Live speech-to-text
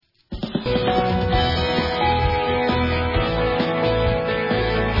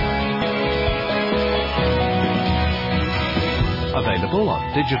available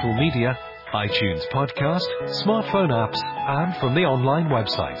on digital media, iTunes podcast, smartphone apps, and from the online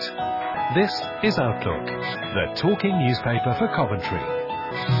website. This is Outlook, the talking newspaper for Coventry.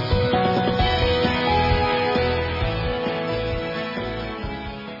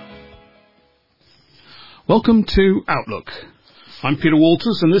 Welcome to Outlook. I'm Peter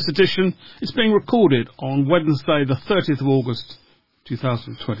Walters, and this edition is being recorded on Wednesday, the 30th of August,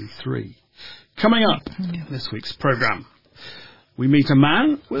 2023. Coming up in this week's programme, we meet a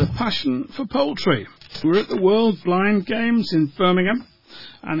man with a passion for poultry. We're at the World Blind Games in Birmingham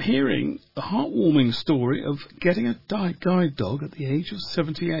and hearing the heartwarming story of getting a guide dog at the age of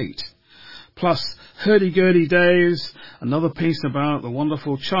 78. Plus, hurdy-gurdy days, another piece about the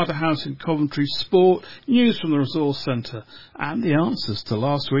wonderful Charterhouse in Coventry sport, news from the Resource Centre, and the answers to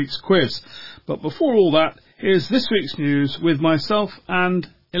last week's quiz. But before all that, here's this week's news with myself and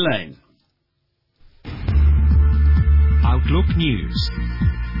Elaine. Outlook News.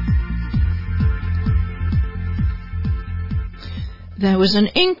 There was an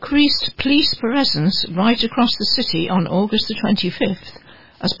increased police presence right across the city on August the 25th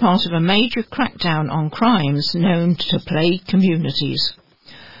as part of a major crackdown on crimes known to plague communities.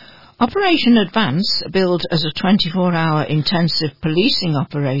 Operation Advance, billed as a 24-hour intensive policing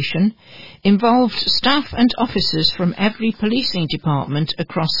operation, involved staff and officers from every policing department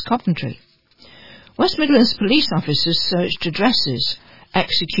across Coventry. West Midlands police officers searched addresses,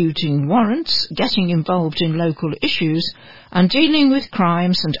 executing warrants, getting involved in local issues, and dealing with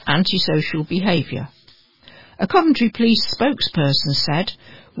crimes and antisocial behaviour. A Coventry police spokesperson said,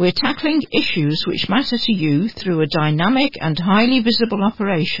 "We're tackling issues which matter to you through a dynamic and highly visible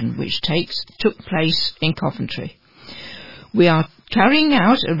operation which took place in Coventry. We are carrying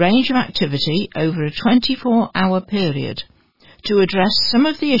out a range of activity over a 24-hour period to address some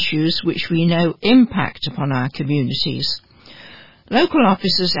of the issues which we know impact upon our communities." Local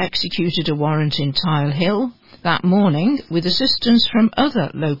officers executed a warrant in Tile Hill that morning with assistance from other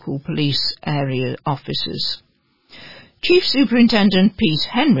local police area officers. Chief Superintendent Pete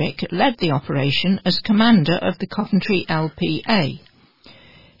Henrick led the operation as commander of the Coventry LPA.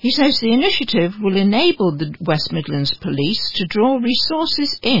 He says the initiative will enable the West Midlands Police to draw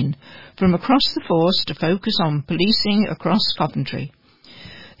resources in from across the force to focus on policing across Coventry.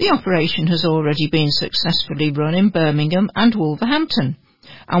 The operation has already been successfully run in Birmingham and Wolverhampton,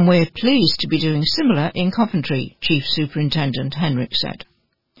 and we're pleased to be doing similar in Coventry, Chief Superintendent Henrick said.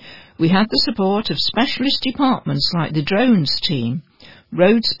 We had the support of specialist departments like the drones team,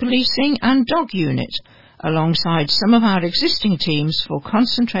 roads policing and dog unit, alongside some of our existing teams for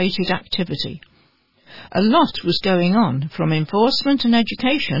concentrated activity. A lot was going on, from enforcement and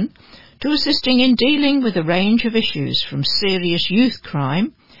education to assisting in dealing with a range of issues from serious youth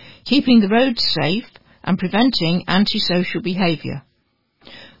crime, keeping the roads safe and preventing antisocial behaviour.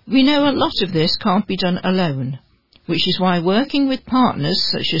 We know a lot of this can't be done alone, which is why working with partners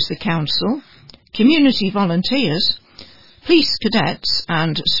such as the Council, community volunteers, police cadets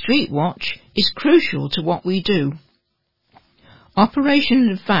and Street Watch is crucial to what we do. Operation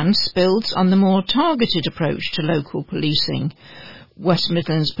Advance builds on the more targeted approach to local policing West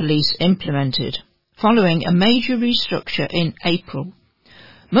Midlands Police implemented, following a major restructure in April.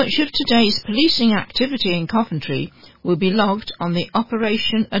 Much of today's policing activity in Coventry will be logged on the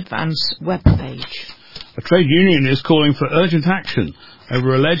Operation Advance webpage. A trade union is calling for urgent action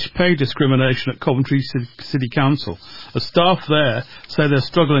over alleged pay discrimination at Coventry City Council, as staff there say they're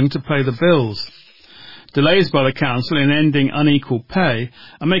struggling to pay the bills. Delays by the council in ending unequal pay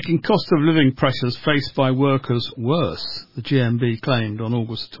are making cost of living pressures faced by workers worse, the GMB claimed on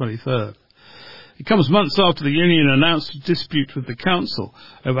August 23rd. It comes months after the union announced a dispute with the council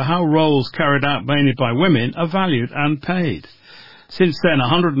over how roles carried out mainly by women are valued and paid. Since then,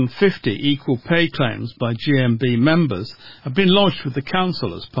 150 equal pay claims by GMB members have been lodged with the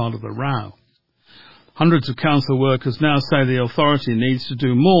council as part of the row. Hundreds of council workers now say the authority needs to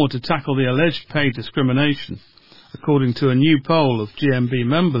do more to tackle the alleged pay discrimination, according to a new poll of GMB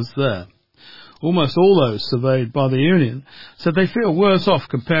members there. Almost all those surveyed by the union said they feel worse off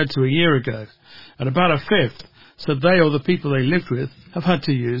compared to a year ago, and about a fifth said they or the people they lived with have had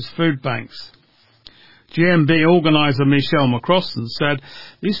to use food banks. GMB organiser Michelle McCrossan said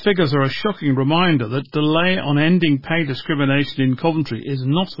these figures are a shocking reminder that delay on ending pay discrimination in Coventry is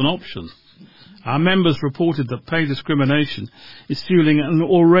not an option. Our members reported that pay discrimination is fueling an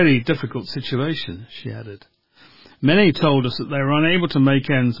already difficult situation, she added. Many told us that they were unable to make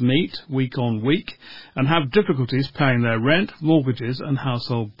ends meet week on week and have difficulties paying their rent, mortgages and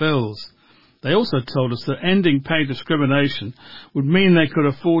household bills. They also told us that ending pay discrimination would mean they could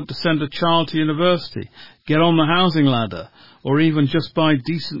afford to send a child to university, get on the housing ladder, or even just buy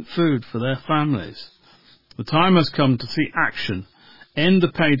decent food for their families. The time has come to see action, end the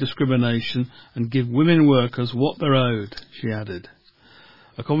pay discrimination and give women workers what they're owed, she added.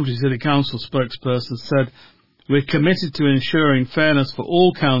 A Coventry City Council spokesperson said, "We're committed to ensuring fairness for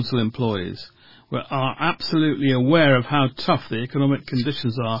all council employees. We are absolutely aware of how tough the economic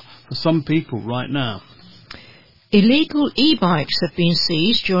conditions are for some people right now." Illegal e-bikes have been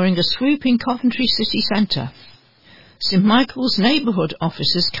seized during a swoop in Coventry city centre. St Michael's neighbourhood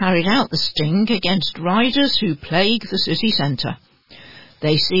officers carried out the sting against riders who plague the city centre.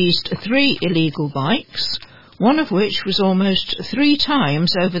 They seized 3 illegal bikes, one of which was almost 3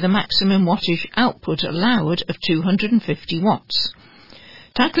 times over the maximum wattage output allowed of 250 watts.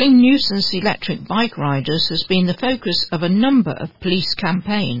 Tackling nuisance electric bike riders has been the focus of a number of police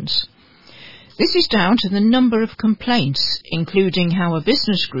campaigns. This is down to the number of complaints, including how a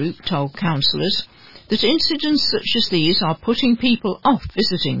business group told councillors that incidents such as these are putting people off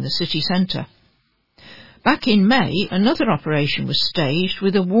visiting the city centre. Back in May, another operation was staged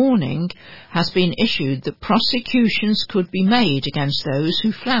with a warning has been issued that prosecutions could be made against those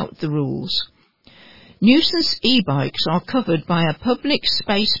who flout the rules. Nuisance e-bikes are covered by a public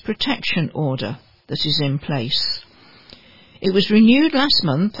space protection order that is in place. It was renewed last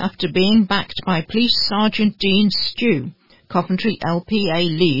month after being backed by Police Sergeant Dean Stew, Coventry LPA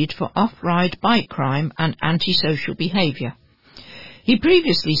lead for off-ride bike crime and antisocial behaviour. He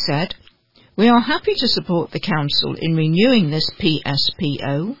previously said, "We are happy to support the Council in renewing this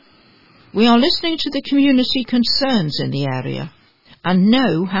PSPO. We are listening to the community concerns in the area and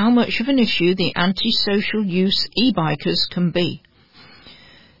know how much of an issue the antisocial use e-bikers can be.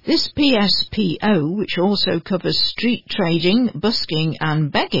 This PSPO, which also covers street trading, busking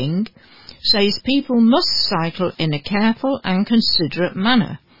and begging, says people must cycle in a careful and considerate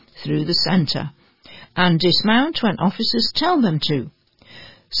manner through the centre and dismount when officers tell them to.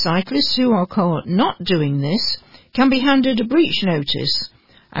 Cyclists who are caught not doing this can be handed a breach notice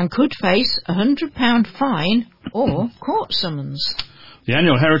and could face a £100 fine or court summons." The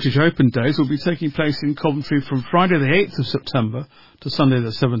annual Heritage Open Days will be taking place in Coventry from Friday the 8th of September to Sunday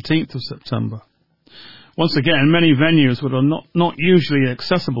the 17th of September. Once again, many venues that are not usually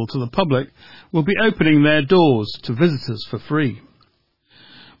accessible to the public will be opening their doors to visitors for free.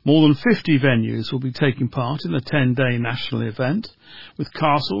 More than 50 venues will be taking part in the 10-day national event, with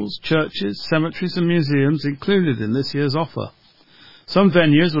castles, churches, cemeteries and museums included in this year's offer. Some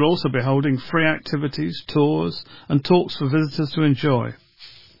venues will also be holding free activities, tours and talks for visitors to enjoy.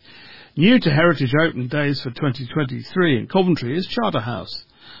 New to Heritage Open Days for 2023 in Coventry is Charterhouse.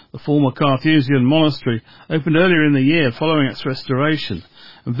 The former Carthusian monastery opened earlier in the year following its restoration,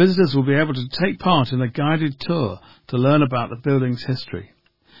 and visitors will be able to take part in a guided tour to learn about the building's history.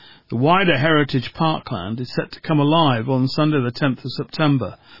 The wider heritage parkland is set to come alive on Sunday the 10th of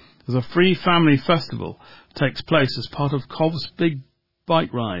September as a free family festival takes place as part of Cov's Big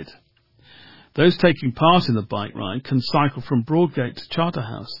Bike Ride. Those taking part in the bike ride can cycle from Broadgate to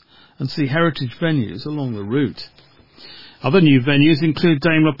Charterhouse and see heritage venues along the route. Other new venues include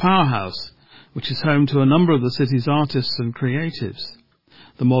Daimler Powerhouse, which is home to a number of the city's artists and creatives,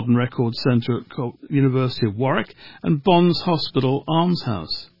 the Modern Records Centre at University of Warwick and Bonds Hospital Arms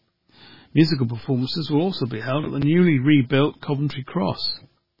House. Musical performances will also be held at the newly rebuilt Coventry Cross.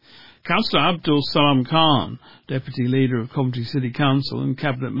 Councillor Abdul Salam Khan, Deputy Leader of Coventry City Council and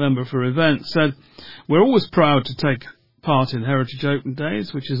Cabinet Member for Events, said, "We're always proud to take part in Heritage Open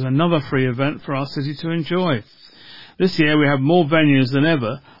Days, which is another free event for our city to enjoy. This year we have more venues than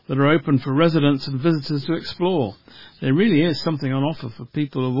ever that are open for residents and visitors to explore. There really is something on offer for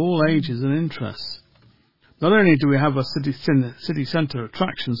people of all ages and interests. Not only do we have our city centre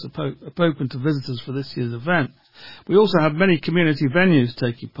attractions open to visitors for this year's event, we also have many community venues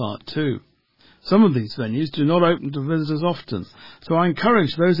taking part too. Some of these venues do not open to visitors often, so I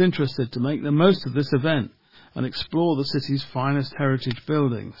encourage those interested to make the most of this event and explore the city's finest heritage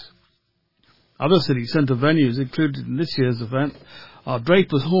buildings." Other city centre venues included in this year's event are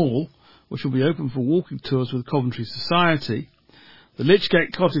Draper's Hall, which will be open for walking tours with Coventry Society, the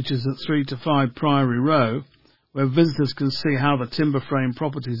Lichgate Cottages at 3 to 5 Priory Row, where visitors can see how the timber frame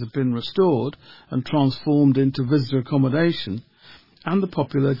properties have been restored and transformed into visitor accommodation, and the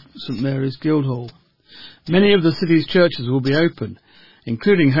popular St Mary's Guildhall. Many of the city's churches will be open,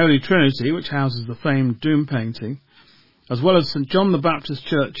 including Holy Trinity, which houses the famed Doom painting, as well as St John the Baptist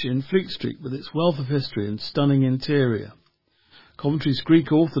Church in Fleet Street with its wealth of history and stunning interior. Coventry's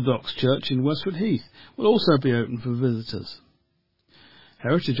Greek Orthodox Church in Westwood Heath will also be open for visitors.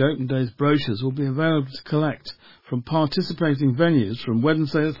 Heritage Open Days brochures will be available to collect from participating venues from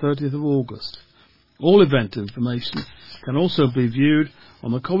Wednesday the 30th of August. All event information can also be viewed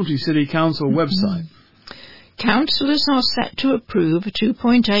on the Coventry City Council website. Councillors are set to approve a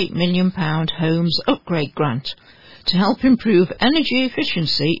 £2.8 million homes upgrade grant to help improve energy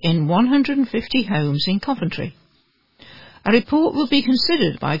efficiency in 150 homes in Coventry. A report will be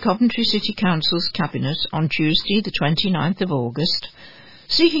considered by Coventry City Council's Cabinet on Tuesday the 29th of August,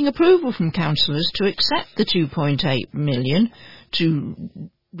 seeking approval from councillors to accept the £2.8 million to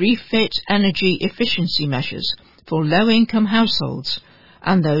refit energy efficiency measures for low-income households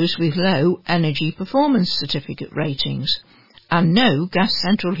and those with low energy performance certificate ratings, and no gas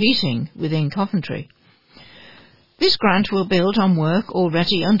central heating within Coventry. This grant will build on work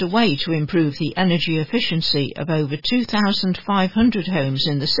already underway to improve the energy efficiency of over 2,500 homes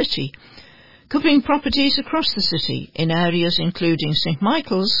in the city, covering properties across the city in areas including St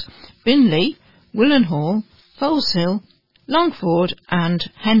Michael's, Binley, Willenhall, Foleshill, Longford and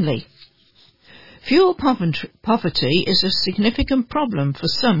Henley. Fuel poverty is a significant problem for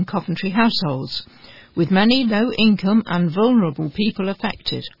some Coventry households, with many low-income and vulnerable people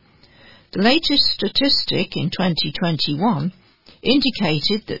affected. The latest statistic in 2021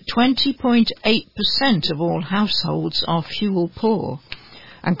 indicated that 20.8% of all households are fuel poor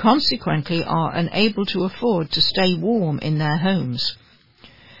and consequently are unable to afford to stay warm in their homes.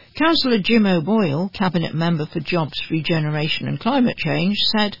 Councillor Jim O'Boyle, Cabinet Member for Jobs, Regeneration and Climate Change,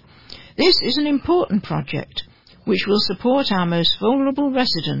 said, "This is an important project which will support our most vulnerable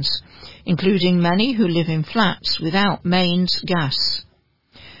residents, including many who live in flats without mains gas.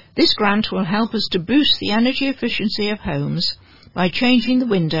 This grant will help us to boost the energy efficiency of homes by changing the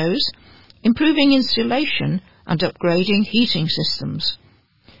windows, improving insulation and upgrading heating systems.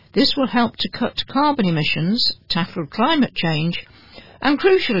 This will help to cut carbon emissions, tackle climate change, and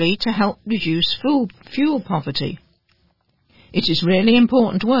crucially to help reduce fuel poverty. It is really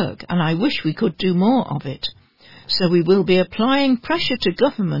important work and I wish we could do more of it. So we will be applying pressure to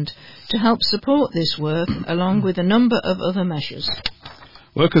government to help support this work along with a number of other measures."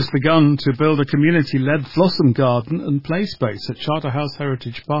 Work has begun to build a community-led blossom garden and play space at Charterhouse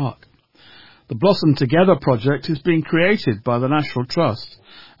Heritage Park. The Blossom Together project is being created by the National Trust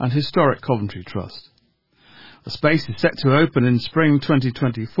and Historic Coventry Trust. The space is set to open in spring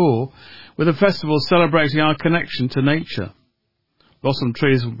 2024 with a festival celebrating our connection to nature. Blossom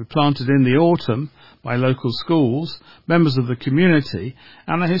trees will be planted in the autumn by local schools, members of the community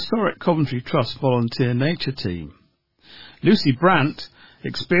and the Historic Coventry Trust volunteer nature team. Lucy Brandt,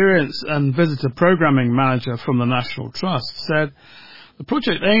 Experience and Visitor Programming Manager from the National Trust, said, "The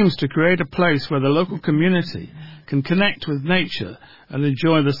project aims to create a place where the local community can connect with nature and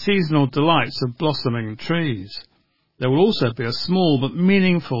enjoy the seasonal delights of blossoming trees. There will also be a small but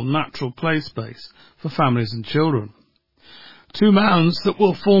meaningful natural play space for families and children. 2 mounds that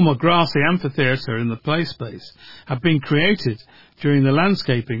will form a grassy amphitheatre in the play space have been created during the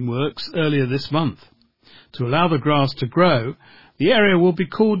landscaping works earlier this month. To allow the grass to grow, the area will be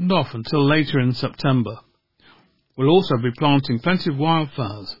cordoned off until later in September. We'll also be planting plenty of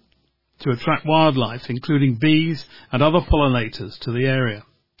wildflowers to attract wildlife, including bees and other pollinators, to the area.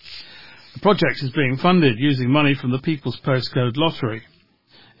 The project is being funded using money from the People's Postcode Lottery.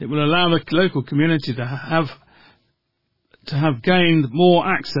 It will allow the local community to have gained more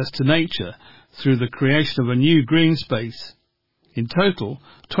access to nature through the creation of a new green space. In total,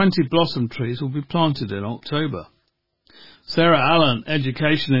 20 blossom trees will be planted in October." Sarah Allen,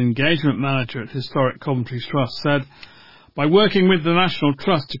 Education and Engagement Manager at Historic Coventry Trust, said, "By working with the National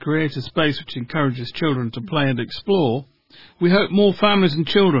Trust to create a space which encourages children to play and explore, we hope more families and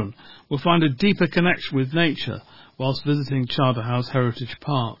children will find a deeper connection with nature whilst visiting Charterhouse Heritage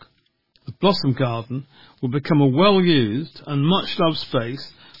Park. The Blossom Garden will become a well-used and much-loved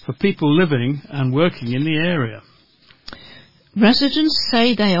space for people living and working in the area." Residents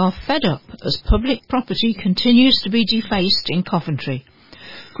say they are fed up as public property continues to be defaced in Coventry.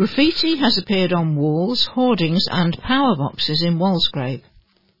 Graffiti has appeared on walls, hoardings and power boxes in Walsgrave.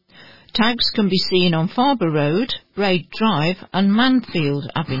 Tags can be seen on Farber Road, Braid Drive and Manfield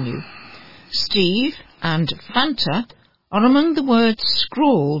Avenue. Steve and Fanta are among the words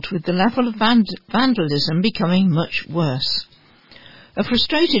scrawled, with the level of vandalism becoming much worse. A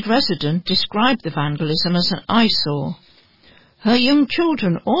frustrated resident described the vandalism as an eyesore. Her young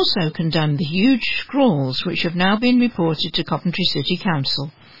children also condemned the huge scrawls which have now been reported to Coventry City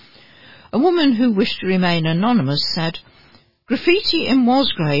Council. A woman who wished to remain anonymous said, "Graffiti in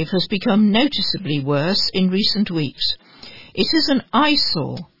Walsgrave has become noticeably worse in recent weeks. It is an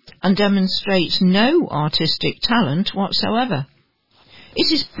eyesore and demonstrates no artistic talent whatsoever.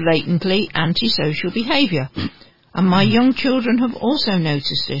 It is blatantly antisocial behaviour, and my young children have also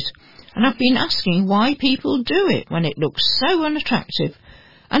noticed it, and have been asking why people do it when it looks so unattractive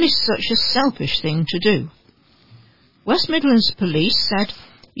and is such a selfish thing to do. West Midlands Police said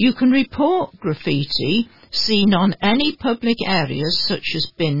you can report graffiti seen on any public areas such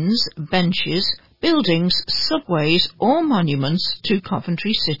as bins, benches, buildings, subways or monuments to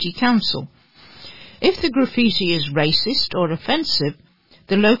Coventry City Council. If the graffiti is racist or offensive,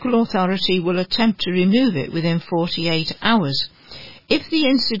 the local authority will attempt to remove it within 48 hours. If the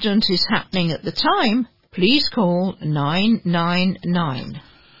incident is happening at the time, please call 999.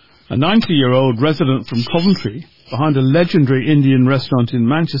 A 90-year-old resident from Coventry, behind a legendary Indian restaurant in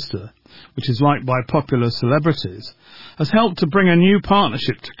Manchester, which is liked by popular celebrities, has helped to bring a new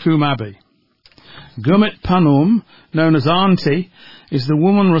partnership to Coombe Abbey. Gurmit Panum, known as Auntie, is the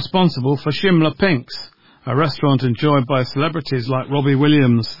woman responsible for Shimla Pinks, a restaurant enjoyed by celebrities like Robbie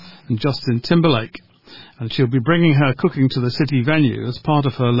Williams and Justin Timberlake, and she'll be bringing her cooking to the city venue as part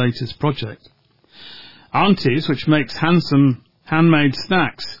of her latest project. Auntie's, which makes handsome handmade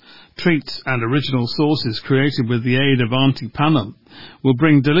snacks, treats and original sauces created with the aid of Auntie Panum, will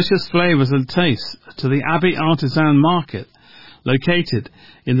bring delicious flavours and tastes to the Abbey Artisan Market, located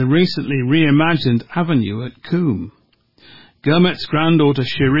in the recently reimagined avenue at Coombe. Gurmit's granddaughter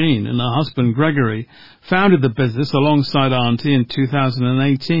Shireen and her husband Gregory founded the business alongside Auntie in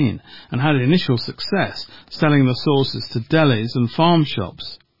 2018 and had initial success selling the sauces to delis and farm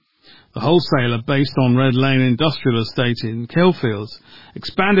shops. The wholesaler, based on Red Lane Industrial Estate in Kilfields,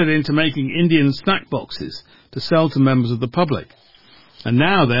 expanded into making Indian snack boxes to sell to members of the public. And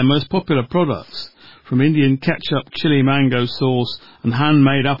now their most popular products, from Indian ketchup, chili mango sauce and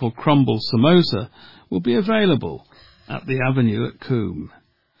handmade apple crumble samosa, will be available at the Avenue at Coombe.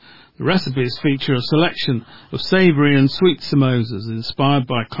 The recipes feature a selection of savoury and sweet samosas inspired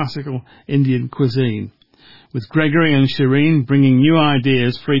by classical Indian cuisine, with Gregory and Shireen bringing new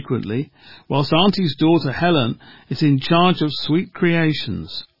ideas frequently, whilst Auntie's daughter Helen is in charge of sweet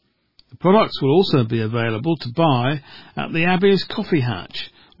creations. The products will also be available to buy at the Abbey's Coffee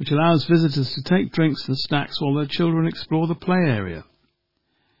Hatch, which allows visitors to take drinks and snacks while their children explore the play area.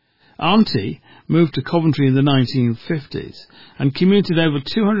 Auntie moved to Coventry in the 1950s and commuted over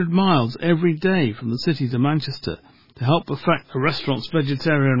 200 miles every day from the city to Manchester to help perfect the restaurant's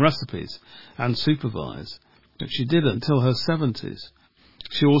vegetarian recipes and supervise, which she did until her 70s.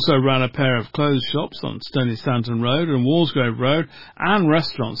 She also ran a pair of clothes shops on Stony Stanton Road and Walsgrove Road and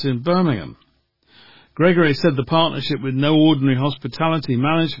restaurants in Birmingham. Gregory said the partnership with No Ordinary Hospitality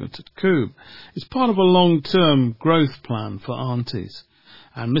Management at Coombe is part of a long-term growth plan for Aunties,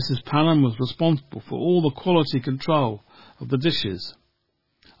 and Mrs. Panum was responsible for all the quality control of the dishes.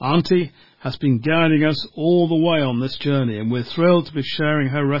 Auntie has been guiding us all the way on this journey, and we're thrilled to be sharing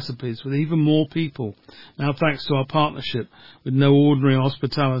her recipes with even more people, now thanks to our partnership with No Ordinary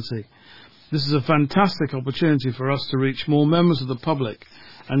Hospitality. This is a fantastic opportunity for us to reach more members of the public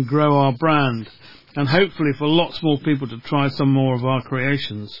and grow our brand, and hopefully for lots more people to try some more of our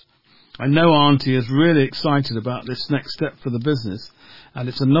creations. I know Auntie is really excited about this next step for the business, and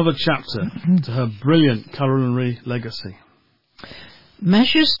it's another chapter to her brilliant culinary legacy.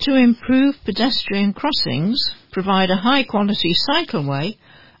 Measures to improve pedestrian crossings, provide a high-quality cycleway,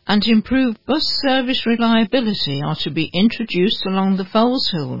 and improve bus service reliability are to be introduced along the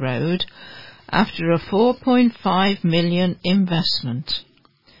Foleshill Road after a £4.5 million investment.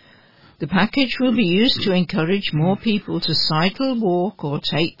 The package will be used to encourage more people to cycle, walk or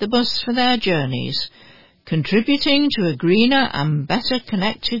take the bus for their journeys, contributing to a greener and better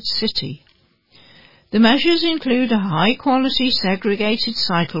connected city. The measures include a high-quality segregated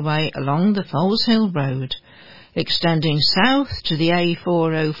cycleway along the Foleshill Road, extending south to the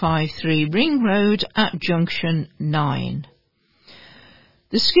A4053 Ring Road at Junction 9.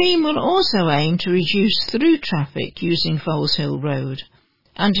 The scheme will also aim to reduce through traffic using Foleshill Road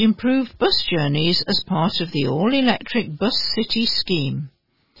and improve bus journeys as part of the all-electric Bus City scheme,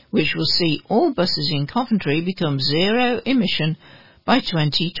 which will see all buses in Coventry become zero emission by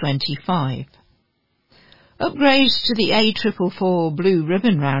 2025. Upgrades to the A444 Blue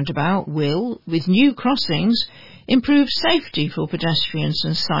Ribbon roundabout will, with new crossings, improve safety for pedestrians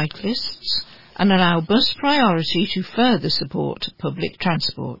and cyclists and allow bus priority to further support public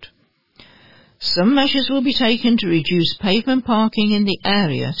transport. Some measures will be taken to reduce pavement parking in the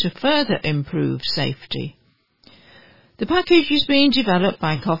area to further improve safety. The package is being developed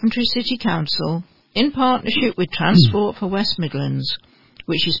by Coventry City Council in partnership with Transport for West Midlands,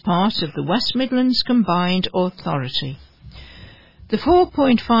 which is part of the West Midlands Combined Authority. The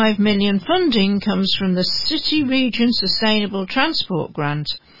 £4.5 million funding comes from the City Region Sustainable Transport Grant,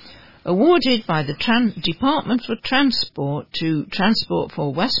 awarded by the Department for Transport to Transport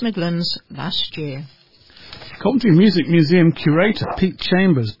for West Midlands last year. Coventry Music Museum curator Pete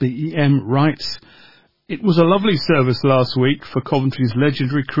Chambers, BEM, writes, "It was a lovely service last week for Coventry's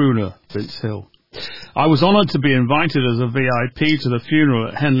legendary crooner, Vince Hill. I was honoured to be invited as a VIP to the funeral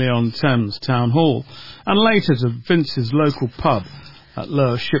at Henley-on-Thames Town Hall and later to Vince's local pub at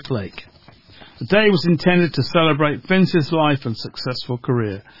Lower Shiplake. The day was intended to celebrate Vince's life and successful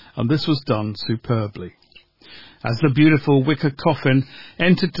career, and this was done superbly. As the beautiful wicker coffin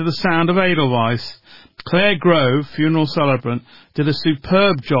entered to the sound of Edelweiss, Claire Grove, funeral celebrant, did a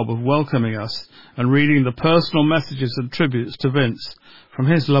superb job of welcoming us and reading the personal messages and tributes to Vince from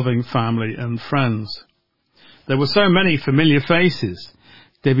his loving family and friends. There were so many familiar faces: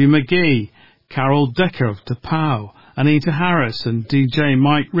 Debbie McGee, Carol Decker of Tapau, Anita Harris and DJ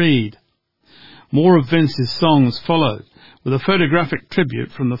Mike Reed. More of Vince's songs followed, with a photographic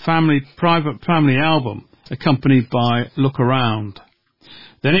tribute from the private family album, accompanied by Look Around.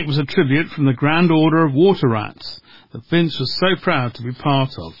 Then it was a tribute from the Grand Order of Water Rats that Vince was so proud to be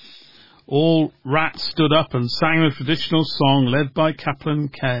part of. All rats stood up and sang the traditional song led by Kaplan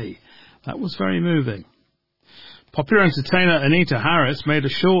Kay. That was very moving. Popular entertainer Anita Harris made a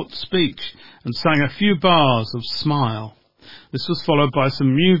short speech and sang a few bars of Smile. This was followed by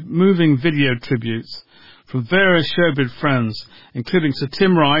some moving video tributes from various showbiz friends, including Sir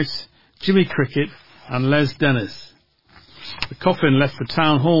Tim Rice, Jimmy Cricket and Les Dennis. The coffin left the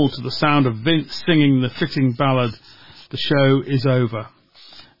town hall to the sound of Vince singing the fitting ballad, The Show Is Over.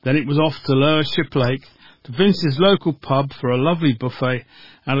 Then it was off to Lower Shiplake, to Vince's local pub for a lovely buffet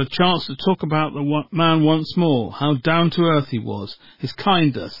and a chance to talk about the man once more, how down-to-earth he was, his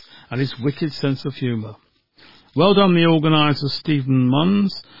kindness and his wicked sense of humour. Well done the organiser Stephen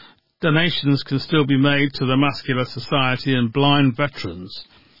Munns. Donations can still be made to the Muscular Society and Blind Veterans,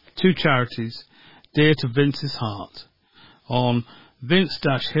 two charities dear to Vince's heart, on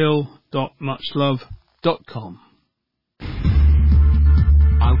vince-hill.muchlove.com.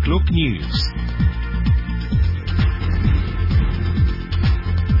 Outlook News.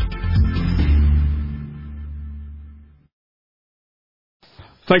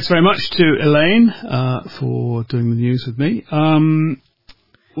 Thanks very much to Elaine for doing the news with me. One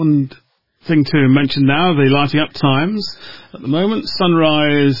thing to mention now, the lighting up times. At the moment,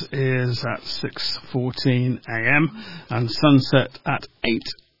 sunrise is at 6:14 a.m. and sunset at 8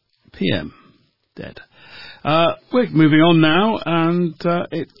 p.m. Dead. We're moving on now, and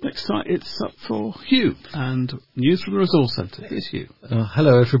next time it's up for Hugh and news from the Resource Centre. Here's Hugh.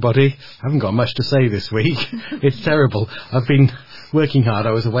 Hello, everybody. I haven't got much to say this week. It's terrible. I've been working hard.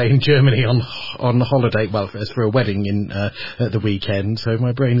 I was away in Germany on holiday, well, as for a wedding at the weekend, so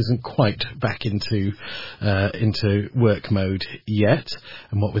my brain isn't quite back into work mode yet,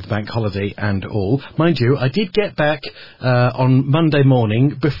 and what with bank holiday and all. Mind you, I did get back on Monday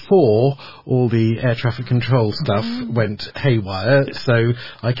morning before all the air traffic control stuff went haywire, so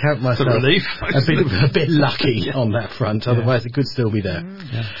I count myself a bit lucky on that front, otherwise it could still be there.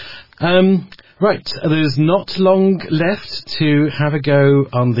 Right, there's not long left to have a go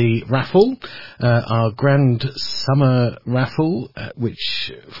on the raffle, our grand summer raffle,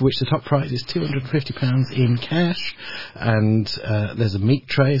 for which the top prize is £250 in cash, and there's a meat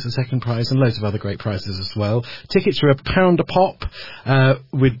tray as the second prize, and loads of other great prizes as well. Tickets are £1 a pop.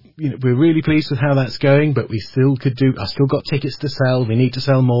 We're really pleased with how that's going, but I still got tickets to sell. We need to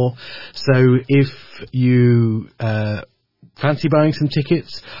sell more. So if you fancy buying some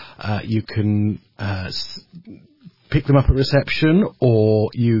tickets, you can pick them up at reception, or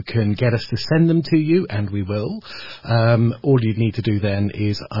you can get us to send them to you, and we will. All you need to do then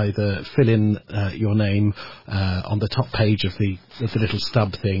is either fill in your name on the top page of the little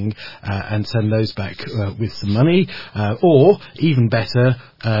stub thing and send those back with some money, or even better,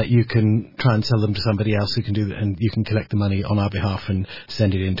 you can try and sell them to somebody else who can do that, and you can collect the money on our behalf and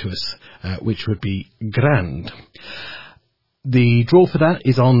send it in to us, which would be grand. The draw for that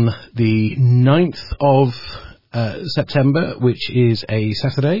is on the 9th of September, which is a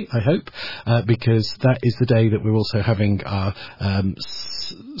Saturday, I hope, because that is the day that we're also having our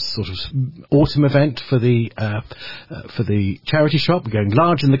sort of autumn event for the charity shop. We're going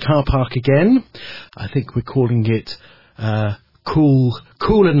large in the car park again. I think we're calling it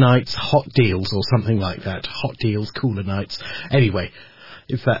Cooler Nights Hot Deals or something like that. Hot Deals, Cooler Nights. Anyway,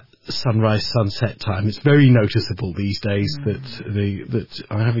 if that sunrise sunset time, it's very noticeable these days that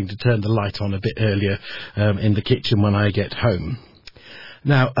I'm having to turn the light on a bit earlier in the kitchen when I get home.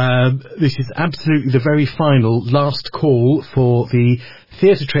 Now, this is absolutely the very final, last call for the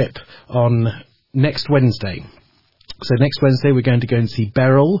theatre trip on next Wednesday. So next Wednesday we're going to go and see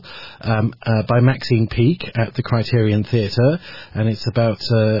Beryl by Maxine Peake at the Criterion Theatre, and it's about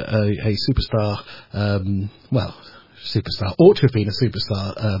a superstar, superstar, ought to have been a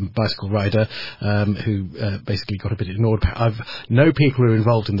superstar bicycle rider who basically got a bit ignored. I know people who are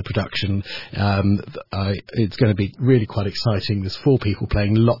involved in the production. It's going to be really quite exciting. There's 4 people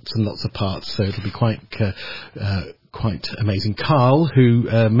playing lots and lots of parts, so it'll be quite amazing. Carl, who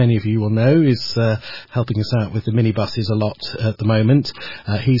many of you will know, is helping us out with the minibuses a lot at the moment.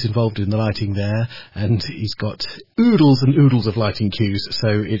 He's involved in the lighting there, and he's got oodles and oodles of lighting cues, so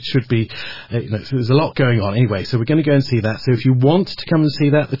it should be, so there's a lot going on. Anyway, so we're going to go and see that. So if you want to come and see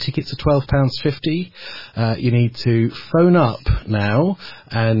that, the tickets are £12.50. You need to phone up now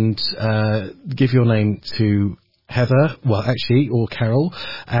and give your name to Heather, or Carol,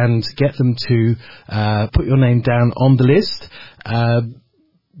 and get them to put your name down on the list.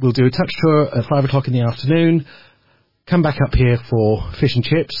 We'll do a touch tour at 5 o'clock in the afternoon. Come back up here for fish and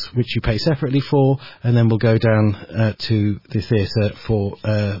chips, which you pay separately for, and then we'll go down to the theatre for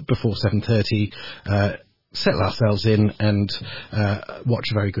before 7:30. Settle ourselves in and watch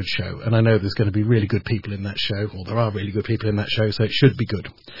a very good show. And I know there's going to be really good people in that show, or there are really good people in that show, so it should be good.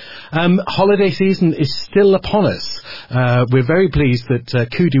 Holiday season is still upon us. We're very pleased that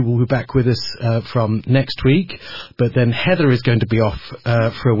Cootie will be back with us from next week, but then Heather is going to be off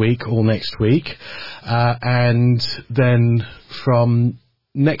for a week, all next week. And then from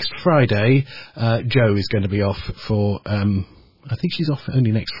next Friday, Jo is going to be off for... I think she's off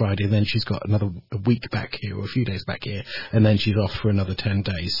only next Friday, and then she's got a week back here, or a few days back here, and then she's off for another 10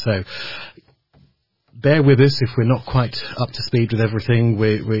 days. So bear with us if we're not quite up to speed with everything.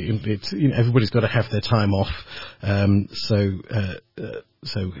 Everybody's got to have their time off. So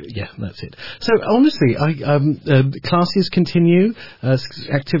yeah, that's it. So honestly, classes continue,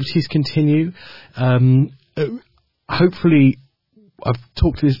 activities continue. Hopefully. I've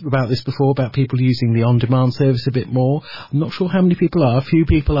talked about this before, about people using the on-demand service a bit more. I'm not sure how many people are. A few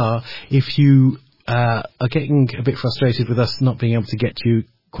people are. If you are getting a bit frustrated with us not being able to get to you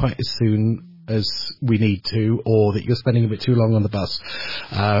quite as soon as we need to, or that you're spending a bit too long on the bus,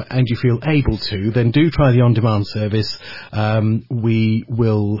 and you feel able to, then do try the on-demand service. We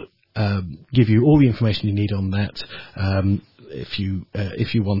will give you all the information you need on that. If you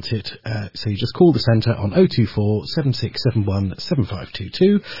want it, so you just call the centre on 024 7671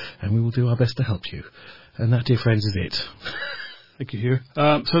 7522, and we will do our best to help you. And that, dear friends, is it. Thank you, Hugh.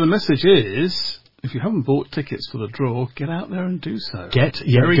 So the message is, if you haven't bought tickets for the draw, get out there and do so.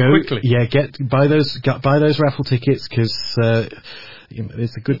 Very quickly. Yeah, buy those raffle tickets, because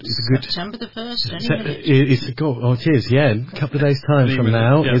it's a good. September the 1st. It is. Yeah, in a couple of days' time from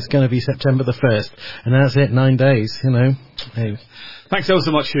now, it's going to be September the 1st, and that's it. 9 days. Hey. Thanks ever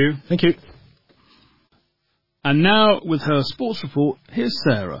so much, Hugh. Thank you. And now, with her sports report, here's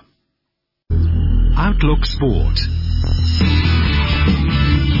Sarah. Outlook Sport.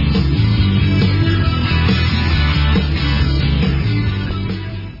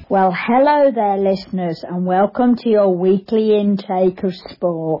 Well, hello there, listeners, and welcome to your weekly intake of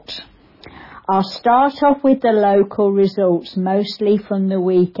sport. I'll start off with the local results, mostly from the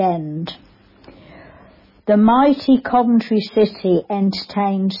weekend. The mighty Coventry City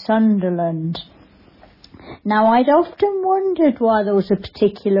entertained Sunderland. Now, I'd often wondered why there was a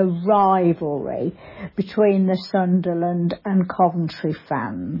particular rivalry between the Sunderland and Coventry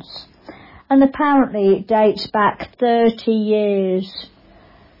fans. And apparently it dates back 30 years.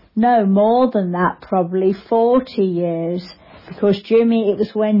 No, more than that, probably 40 years, because it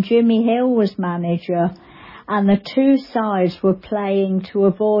was when Jimmy Hill was manager, and the two sides were playing to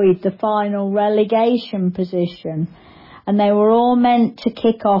avoid the final relegation position, and they were all meant to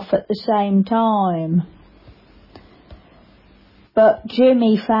kick off at the same time. But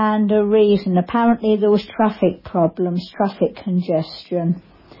Jimmy found a reason. Apparently there was traffic problems, traffic congestion,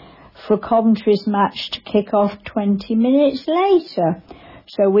 for Coventry's match to kick off 20 minutes later.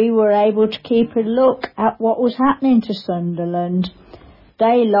 So we were able to keep a look at what was happening to Sunderland.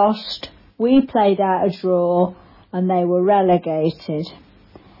 They lost, we played out a draw, and they were relegated.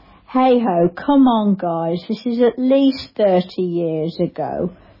 Hey-ho, come on, guys, this is at least 30 years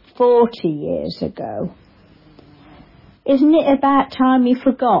ago, 40 years ago. Isn't it about time you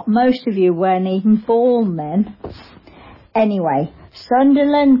forgot? Most of you weren't even born then. Anyway,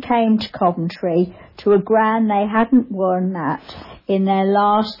 Sunderland came to Coventry, to a ground they hadn't won at in their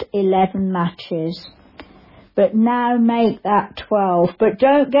last 11 matches. But now make that 12. But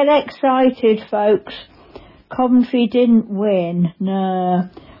don't get excited, folks. Coventry didn't win, no.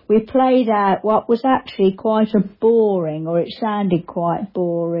 We played out what was actually quite a boring, or it sounded quite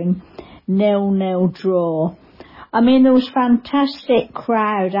boring, 0-0 draw. I mean, there was fantastic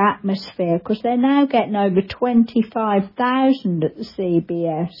crowd atmosphere because they're now getting over 25,000 at the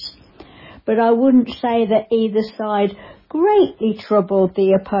CBS. But I wouldn't say that either side greatly troubled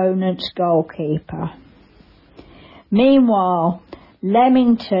the opponent's goalkeeper. Meanwhile,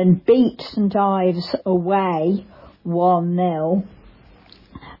 Leamington beat St Ives away 1-0.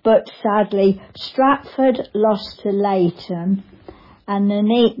 But sadly, Stratford lost to Leighton and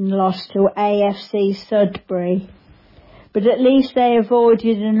Nuneaton lost to AFC Sudbury. But at least they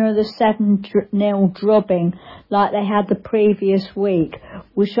avoided another 7-0 drubbing like they had the previous week,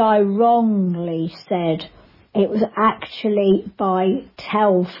 which I wrongly said it was actually by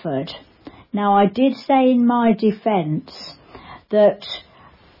Telford. Now, I did say in my defence that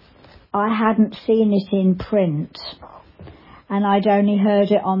I hadn't seen it in print and I'd only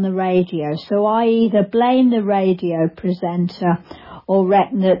heard it on the radio. So I either blame the radio presenter or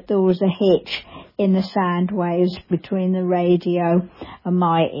reckon that there was a hitch in the sound waves between the radio and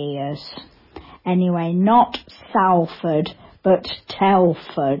my ears. Anyway, not Salford, but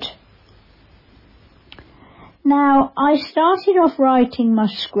Telford. Now, I started off writing my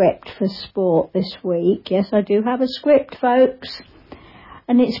script for sport this week. Yes, I do have a script, folks.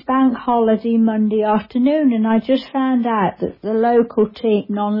 And it's bank holiday Monday afternoon, and I just found out that the local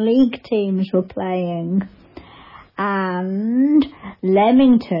non-league teams were playing. And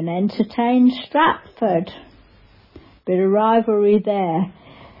Leamington entertained Stratford. Bit of rivalry there.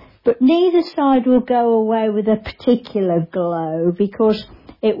 But neither side will go away with a particular glow because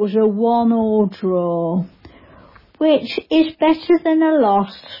it was a 1-1 draw, which is better than a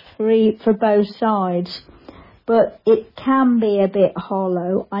loss for both sides. But it can be a bit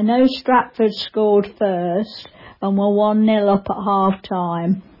hollow. I know Stratford scored first and were 1-0 up at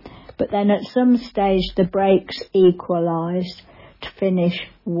half-time. But then at some stage the breaks equalised to finish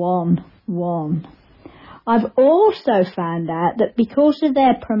 1-1. I've also found out that because of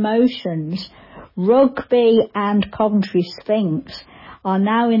their promotions, Rugby and Coventry Sphinx are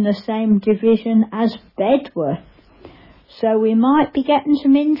now in the same division as Bedworth. So we might be getting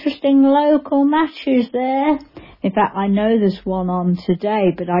some interesting local matches there. In fact, I know there's one on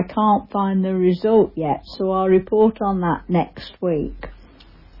today, but I can't find the result yet, so I'll report on that next week.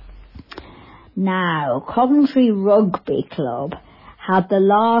 Now, Coventry Rugby Club had the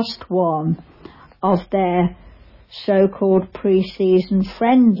last one of their so-called pre-season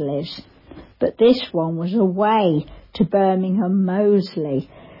friendlies, but this one was away to Birmingham Moseley,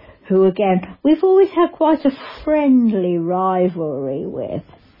 who again, we've always had quite a friendly rivalry with.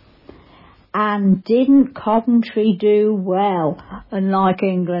 And didn't Coventry do well, unlike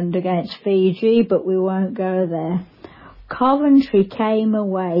England against Fiji, but we won't go there. Coventry came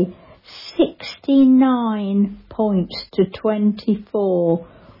away 69 points to 24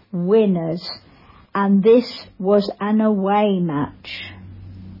 winners, and this was an away match.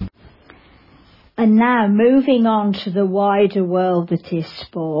 And now moving on to the wider world that is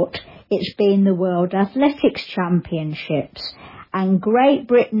sport, it's been the World Athletics Championships, and Great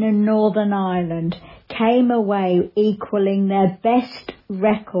Britain and Northern Ireland came away equalling their best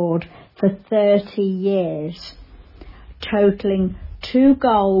record for 30 years, totalling 2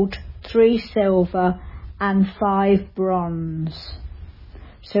 gold, 3 silver and 5 bronze.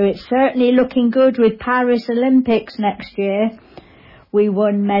 So it's certainly looking good with Paris Olympics next year. We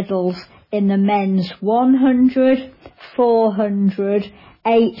won medals in the men's 100, 400,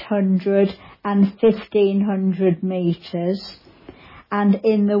 800 and 1500 metres, and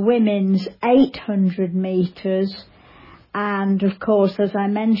in the women's 800 metres, and of course, as I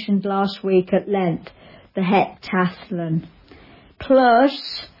mentioned last week at length, the heptathlon,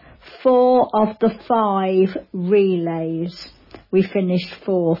 plus 4 of the 5 relays. We finished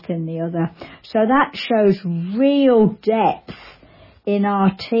 4th in the other. So that shows real depth in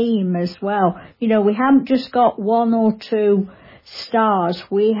our team as well. You know, we haven't just got 1 or 2 stars,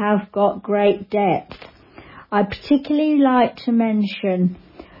 we have got great depth. I particularly like to mention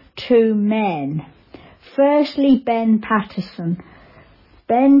 2 men. Firstly, Ben Patterson.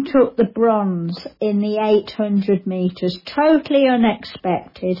 Ben took the bronze in the 800 metres, totally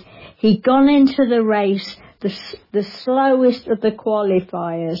unexpected. He'd gone into the race, the slowest of the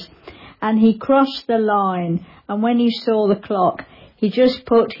qualifiers, and he crossed the line, and when he saw the clock, he just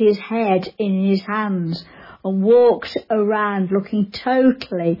put his head in his hands and walked around looking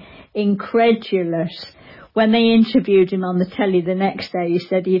totally incredulous. When they interviewed him on the telly the next day, he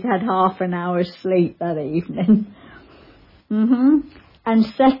said he'd had half an hour's sleep that evening. And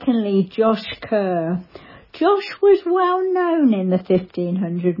secondly, Josh Kerr Josh was well known in the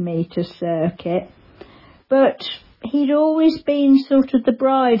 1500 metre circuit, but he'd always been sort of the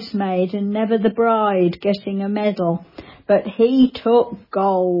bridesmaid and never the bride getting a medal. But he took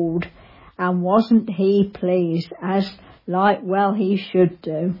gold, and wasn't he pleased, as well he should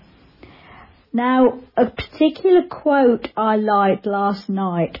do. Now, a particular quote I liked last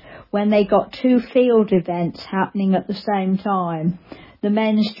night when they got two field events happening at the same time, the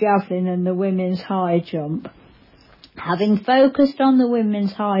men's javelin and the women's high jump. Having focused on the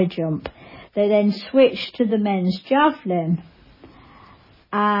women's high jump, they then switched to the men's javelin,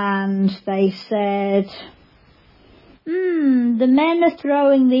 and they said, the men are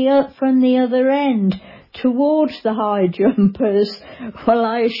throwing from the other end towards the high jumpers. Well,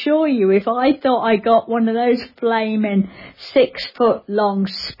 I assure you, if I thought I got one of those flaming 6-foot-long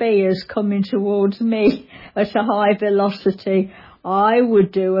spears coming towards me at a high velocity, I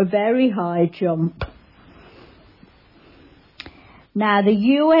would do a very high jump. Now, the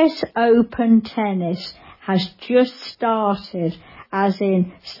US Open Tennis has just started, as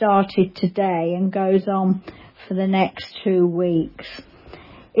in started today, and goes on for the next 2 weeks.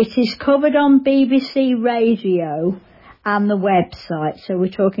 It is covered on BBC Radio and the website. So we're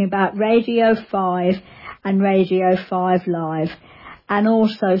talking about Radio 5 and Radio 5 Live, and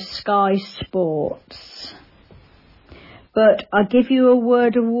also Sky Sports. But I'll give you a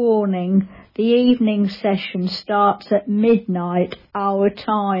word of warning. The evening session starts at midnight our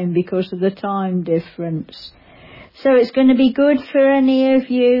time because of the time difference. So it's going to be good for any of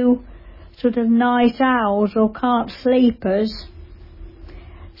you sort of night owls or can't sleepers.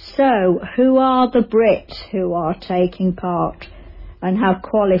 So, who are the Brits who are taking part and have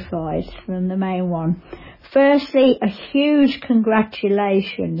qualified from the main one? Firstly, a huge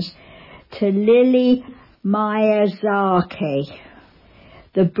congratulations to Lily Miyazaki,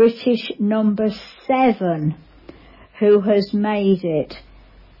 the British number 7, who has made it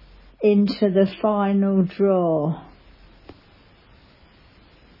into the final draw.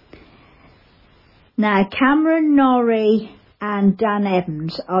 Now, Cameron Norrie and Dan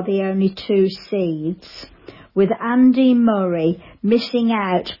Evans are the only 2 seeds, with Andy Murray missing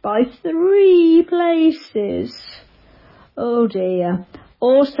out by 3 places. Oh dear.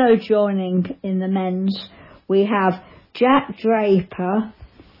 Also joining in the men's, we have Jack Draper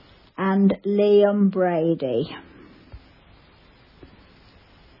and Liam Brady.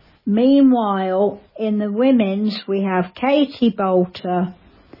 Meanwhile, in the women's, we have Katie Bolter,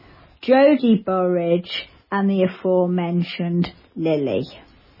 Jodie Burridge, and the aforementioned Lily.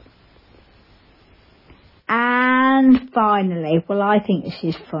 And finally, well, I think this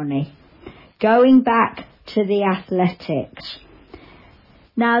is funny, going back to the athletics.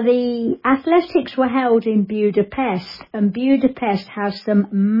 Now, the athletics were held in Budapest, and Budapest has some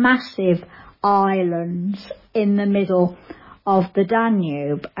massive islands in the middle of the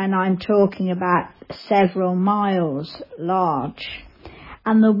Danube, and I'm talking about several miles large.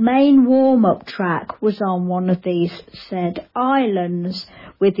 And the main warm-up track was on one of these said islands,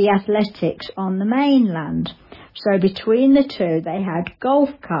 with the athletics on the mainland. So between the two they had golf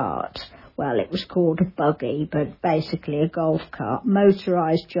carts. Well, it was called a buggy, but basically a golf cart,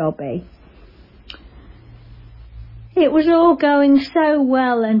 motorised jobby. It was all going so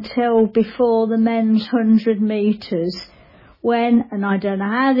well until before the men's 100 metres, when, and I don't know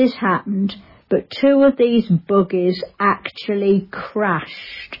how this happened, but 2 of these buggies actually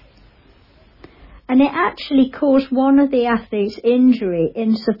crashed. And it actually caused one of the athletes injury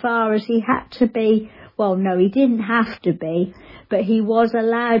insofar as he had to be, well, no, he didn't have to be, but he was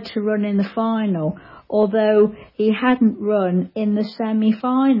allowed to run in the final, although he hadn't run in the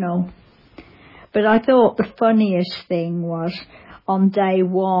semi-final. But I thought the funniest thing was on day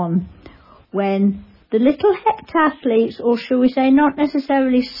 1, when the little heptathletes, or shall we say not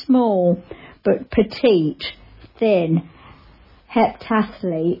necessarily small, but petite, thin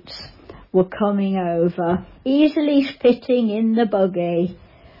heptathletes were coming over, easily fitting in the buggy.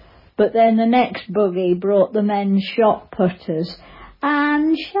 But then the next buggy brought the men's shot putters,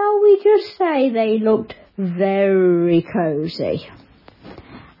 and shall we just say they looked very cosy.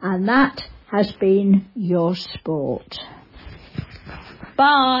 And that has been your sport.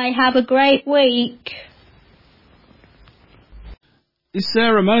 Bye, have a great week. Is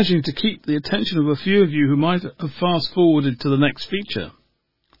Sarah managing to keep the attention of a few of you who might have fast-forwarded to the next feature?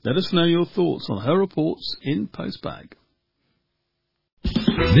 Let us know your thoughts on her reports in Postbag.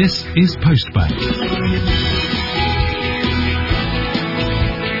 This is Postbag.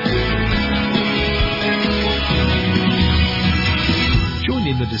 Join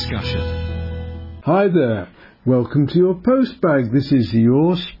in the discussion. Hi there. Welcome to your postbag. This is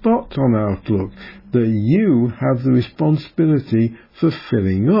your spot on Outlook that you have the responsibility for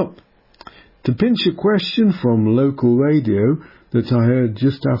filling up. To pinch a question from local radio that I heard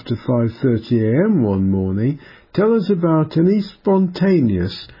just after 5:30 a.m. one morning, tell us about any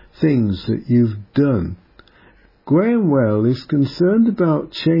spontaneous things that you've done. Graham Well is concerned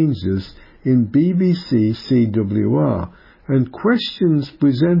about changes in BBC CWR and questions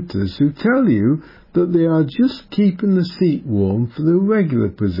presenters who tell you that they are just keeping the seat warm for the regular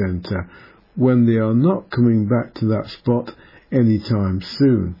presenter when they are not coming back to that spot anytime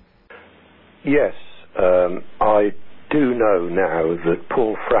soon. Yes, I do know now that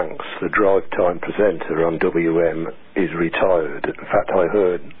Paul Franks, the drive time presenter on WM, is retired. In fact, I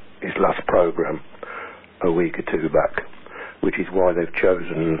heard his last programme a week or two back, which is why they've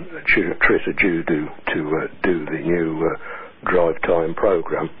chosen Trissa Judu to do the new drive time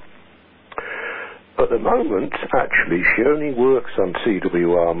programme. At the moment, actually, she only works on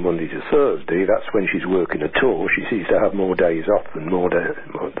CWR Monday to Thursday. That's when she's working at all. She seems to have more days off than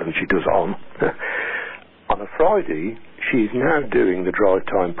she does on. On a Friday, she's now doing the drive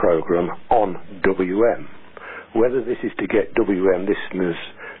time programme on WM. Whether this is to get WM listeners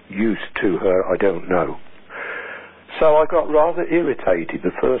used to her, I don't know. So I got rather irritated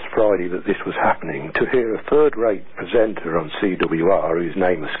the first Friday that this was happening to hear a third-rate presenter on CWR, whose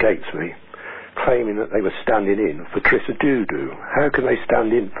name escapes me, claiming that they were standing in for Trissa Judu. How can they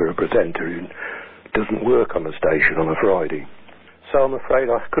stand in for a presenter who doesn't work on the station on a Friday? So I'm afraid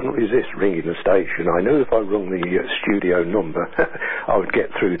I couldn't resist ringing the station. I knew if I rung the studio number I would get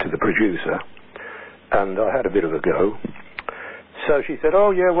through to the producer, and I had a bit of a go. So she said,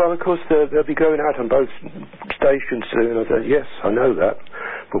 oh yeah, well of course they'll be going out on both stations soon. I said, yes, I know that,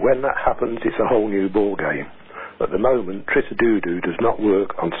 but when that happens it's a whole new ball game. At the moment, Trissa Judu does not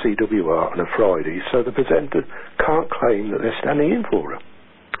work on CWR on a Friday, so the presenter can't claim that they're standing in for her.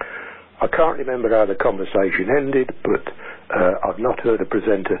 I can't remember how the conversation ended, but I've not heard a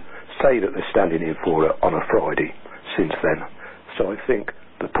presenter say that they're standing in for her on a Friday since then. So I think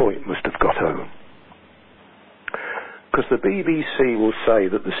the point must have got home. Because the BBC will say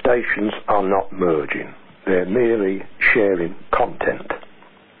that the stations are not merging. They're merely sharing content.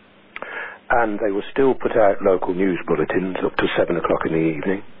 And they will still put out local news bulletins up to 7 o'clock in the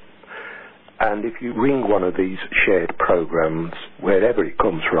evening. And if you ring one of these shared programmes, wherever it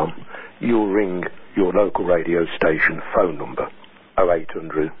comes from, you'll ring your local radio station phone number,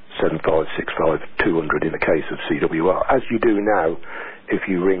 0800 7565 200 in the case of CWR, as you do now if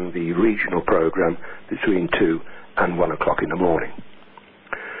you ring the regional programme between 2 and 1 o'clock in the morning.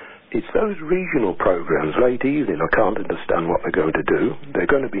 It's those regional programmes late evening I can't understand what they're going to do. They're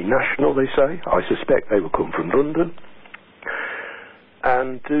going to be national, they say. I suspect they will come from London.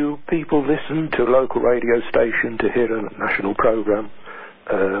 And do people listen to a local radio station to hear a national programme?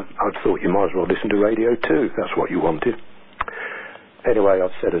 I thought you might as well listen to Radio 2 if that's what you wanted. Anyway,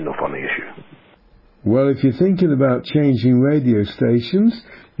 I've said enough on the issue. Well, if you're thinking about changing radio stations,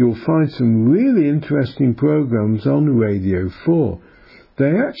 you'll find some really interesting programmes on Radio 4.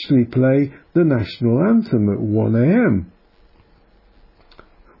 They actually play the national anthem at 1 a.m.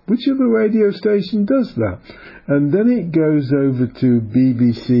 Which other radio station does that? And then it goes over to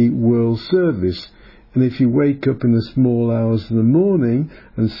BBC World Service. And if you wake up in the small hours of the morning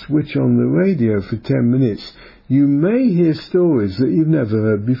and switch on the radio for 10 minutes, you may hear stories that you've never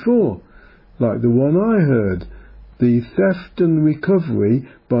heard before. Like the one I heard, the theft and recovery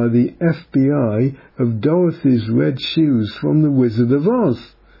by the FBI of Dorothy's red shoes from The Wizard of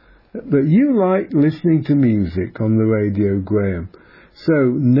Oz. But you like listening to music on the radio, Graham.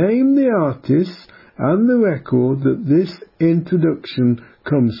 So name the artists and the record that this introduction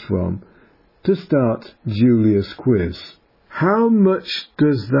comes from to start Julia's quiz. How much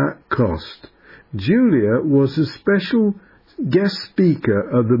does that cost? Julia was a special guest speaker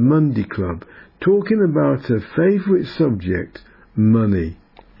of the Monday Club, talking about her favourite subject, money.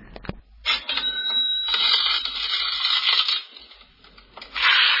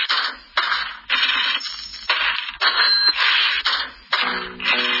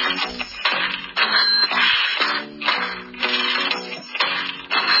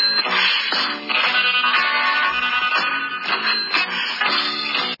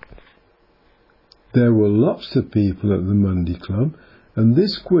 There were lots of people at the Monday Club, and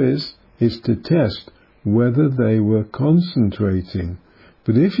this quiz is to test whether they were concentrating.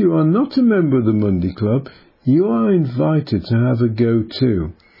 But if you are not a member of the Monday Club, you are invited to have a go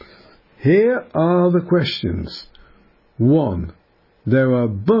too. Here are the questions. 1. There are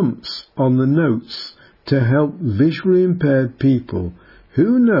bumps on the notes to help visually impaired people.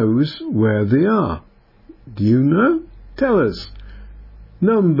 Who knows where they are? Do you know? Tell us.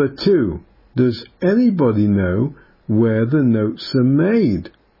 Number 2. Does anybody know where the notes are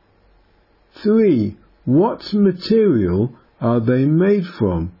made? 3. What material are they made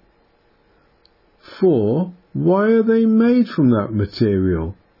from? 4. Why are they made from that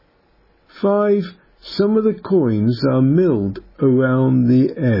material? 5. Some of the coins are milled around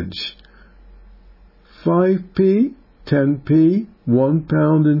the edge. 5p, 10p,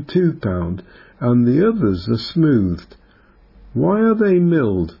 £1 and £2, and the others are smoothed. Why are they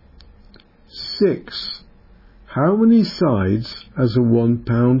milled? 6. How many sides has a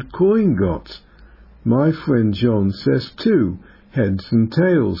 £1 coin got? My friend John says 2, heads and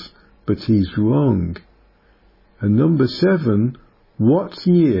tails, but he's wrong. And number 7, what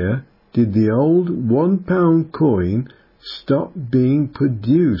year did the old £1 coin stop being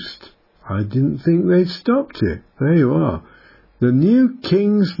produced? I didn't think they'd stopped it. There you are. The new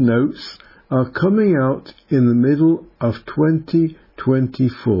King's notes are coming out in the middle of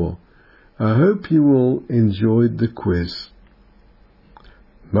 2024. I hope you all enjoyed the quiz.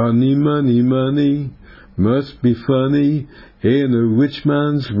 Money, money, money must be funny in a rich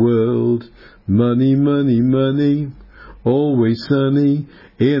man's world. Money, money, money, always sunny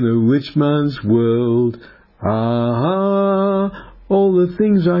in a rich man's world. Ah, all the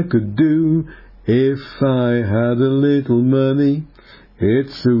things I could do if I had a little money.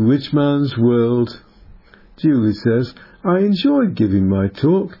 It's a rich man's world. Julie says, I enjoyed giving my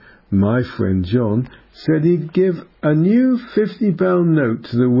talk. My friend John said he'd give a new £50 note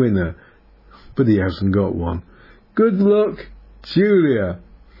to the winner, but he hasn't got one. Good luck, Julia.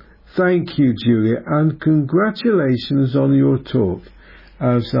 Thank you, Julia, and congratulations on your talk.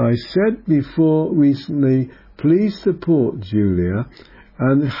 As I said before recently, please support Julia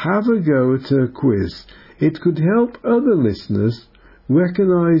and have a go at her quiz. It could help other listeners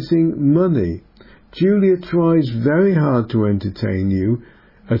recognizing money. Julia tries very hard to entertain you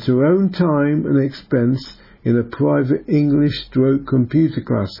at her own time and expense in a private English/computer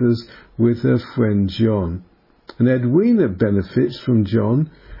classes with her friend John. And Edwina benefits from John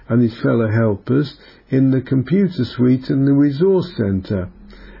and his fellow helpers in the computer suite and the resource centre.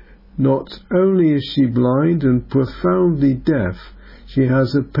 Not only is she blind and profoundly deaf, she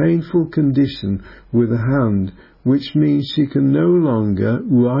has a painful condition with a hand, which means she can no longer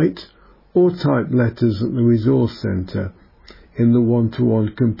write or type letters at the resource centre in the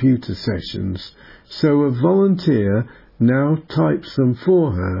one-to-one computer sessions. So a volunteer now types them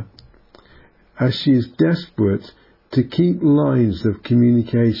for her, as she is desperate to keep lines of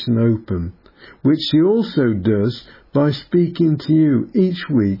communication open, which she also does by speaking to you each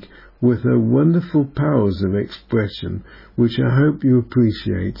week with her wonderful powers of expression, which I hope you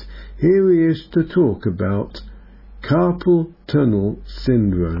appreciate. Here he is to talk about carpal tunnel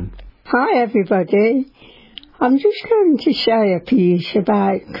syndrome. Hi everybody. I'm just going to say a piece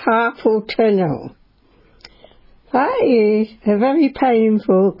about carpal tunnel. That is a very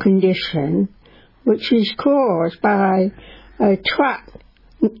painful condition which is caused by a trapped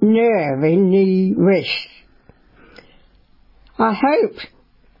nerve in the wrist. I hope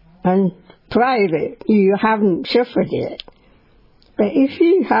and pray that you haven't suffered it, but if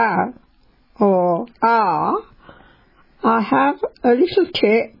you have or are, I have a little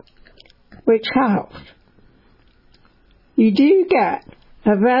tip which helps. You do get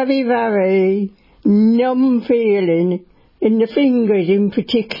a very, very numb feeling in the fingers in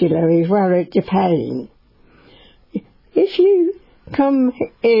particular, as well as the pain. If you come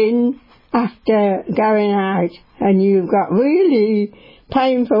in after going out and you've got really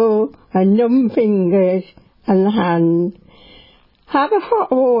painful and numb fingers and the hand, have a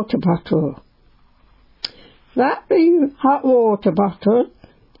hot water bottle. Wrap the hot water bottle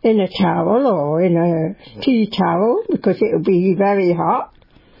in a towel or in a tea towel, because it will be very hot,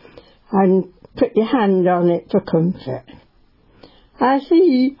 and put your hand on it for comfort. As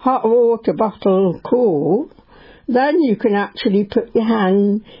the hot water bottle cools, then you can actually put your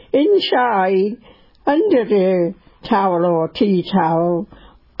hand inside under the towel or tea towel,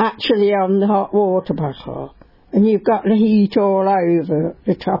 actually on the hot water bottle, and you've got the heat all over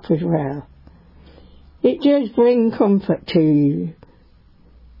the top as well. It does bring comfort to you.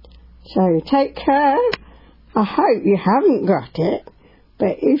 So take care. I hope you haven't got it,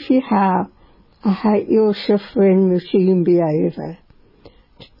 but if you have, I hope your suffering will soon be over.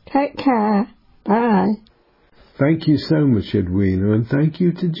 Take care. Bye. Thank you so much, Edwina, and thank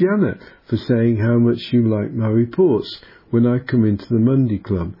you to Janet for saying how much you like my reports when I come into the Monday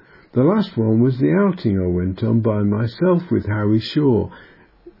Club. The last one was the outing I went on by myself with Harry Shaw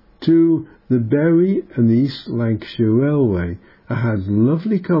to the Bury and East Lancashire Railway. I had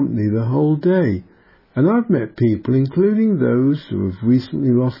lovely company the whole day. And I've met people, including those who have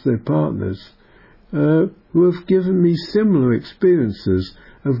recently lost their partners, who have given me similar experiences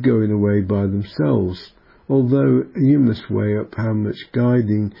of going away by themselves, although you must weigh up how much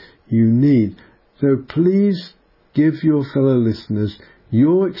guiding you need. So please give your fellow listeners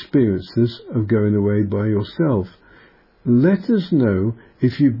your experiences of going away by yourself. Let us know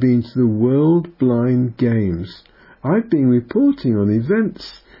if you've been to the World Blind Games. I've been reporting on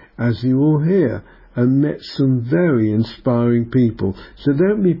events, as you all hear, and met some very inspiring people, so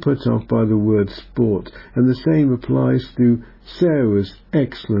don't be put off by the word sport, and the same applies to Sarah's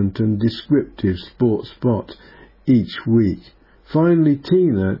excellent and descriptive sports spot each week. Finally,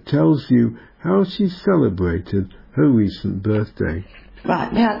 Tina tells you how she celebrated her recent birthday.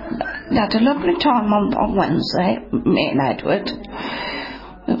 Right, we had a lovely time on Wednesday, me and Edward.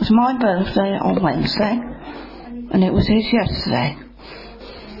 It was my birthday on Wednesday, and it was his yesterday.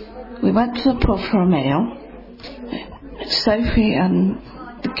 We went to the pub for a meal. Sophie and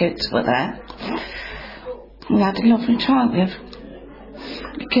the kids were there. We had a lovely time.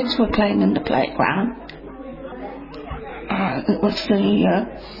 The kids were playing in the playground. It was the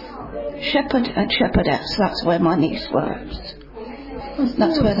shepherd and shepherdess. That's where my niece works.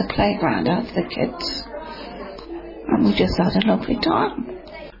 That's where the playground had the kids. And we just had a lovely time.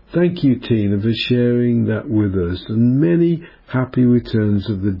 Thank you, Tina, for sharing that with us, and many happy returns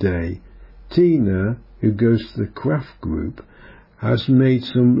of the day. Tina, who goes to the craft group, has made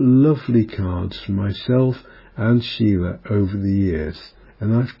some lovely cards for myself and Sheila over the years,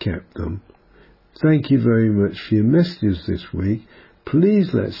 and I've kept them. Thank you very much for your messages this week.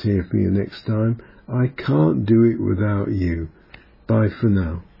 Please let's hear from you next time. I can't do it without you. Bye for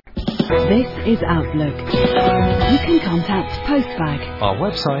now. This is Outlook. You can contact Postbag. Our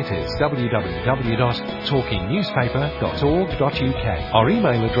website is www.talkingnewspaper.org.uk. Our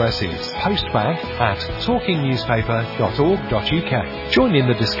email address is postbag@talkingnewspaper.org.uk. Join in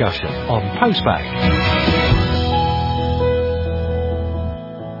the discussion on Postbag.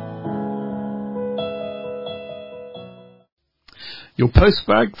 Your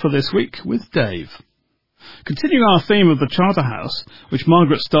Postbag for this week with Dave. Continuing our theme of the Charterhouse, which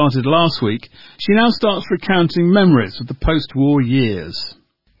Margaret started last week, she now starts recounting memories of the post-war years.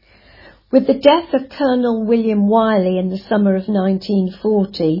 With the death of Colonel William Wiley in the summer of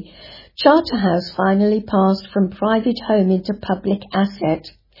 1940, Charterhouse finally passed from private home into public asset.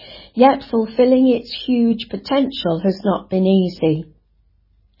 Yet fulfilling its huge potential has not been easy.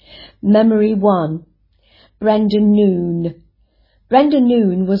 Memory 1. Brenda Noon. Brenda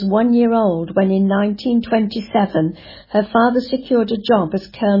Noon was 1 year old when in 1927 her father secured a job as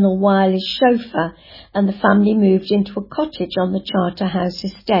Colonel Wiley's chauffeur and the family moved into a cottage on the Charterhouse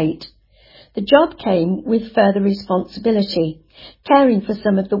estate. The job came with further responsibility, caring for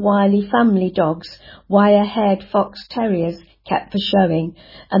some of the Wiley family dogs, wire-haired fox terriers kept for showing,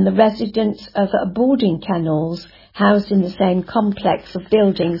 and the residents of boarding kennels housed in the same complex of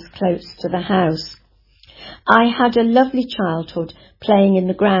buildings close to the house. I had a lovely childhood playing in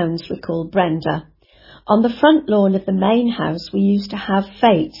the grounds, recalled Brenda. On the front lawn of the main house we used to have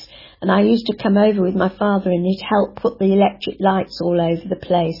fetes, and I used to come over with my father and he'd help put the electric lights all over the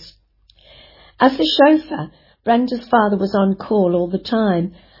place. As the chauffeur, Brenda's father was on call all the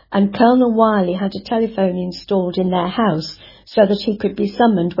time, and Colonel Wiley had a telephone installed in their house so that he could be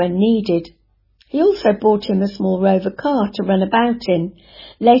summoned when needed. He also bought him a small Rover car to run about in,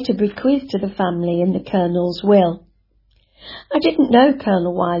 later bequeathed to the family in the Colonel's will. I didn't know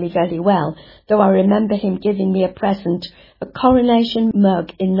Colonel Wiley very well, though I remember him giving me a present, a coronation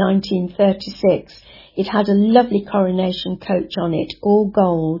mug in 1936. It had a lovely coronation coach on it, all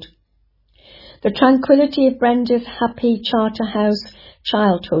gold. The tranquillity of Brenda's happy Charterhouse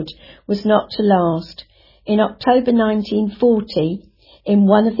childhood was not to last. In October 1940, in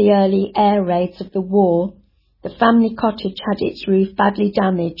one of the early air raids of the war, the family cottage had its roof badly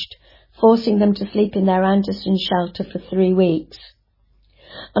damaged, forcing them to sleep in their Anderson shelter for 3 weeks.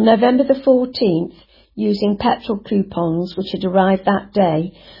 On November the 14th, using petrol coupons which had arrived that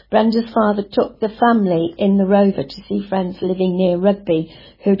day, Brenda's father took the family in the Rover to see friends living near Rugby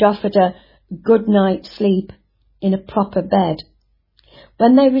who'd offered a good night's sleep in a proper bed.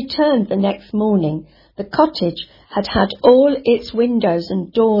 When they returned the next morning, the cottage had had all its windows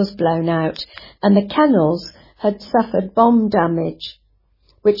and doors blown out, and the kennels had suffered bomb damage,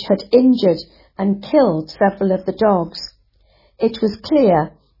 which had injured and killed several of the dogs. It was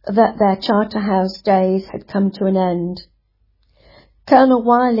clear that their Charterhouse days had come to an end. Colonel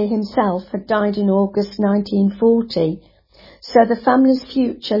Wiley himself had died in August 1940, so the family's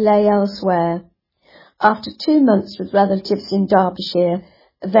future lay elsewhere. After 2 months with relatives in Derbyshire,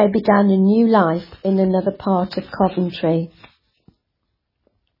 they began a new life in another part of Coventry.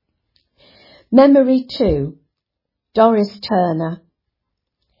 Memory 2. Doris Turner.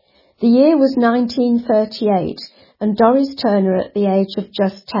 The year was 1938, and Doris Turner, at the age of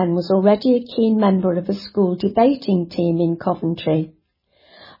just 10, was already a keen member of a school debating team in Coventry.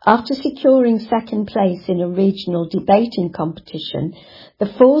 After securing second place in a regional debating competition, the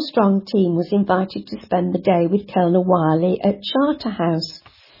 4-strong team was invited to spend the day with Colonel Wiley at Charterhouse.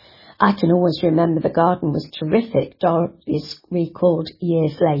 I can always remember the garden was terrific, Doris recalled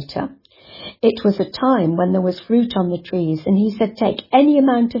years later. It was a time when there was fruit on the trees, and he said take any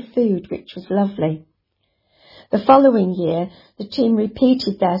amount of food, which was lovely. The following year, the team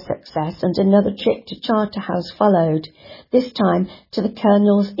repeated their success, and another trip to Charterhouse followed, this time to the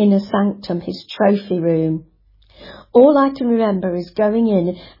Colonel's inner sanctum, his trophy room. All I can remember is going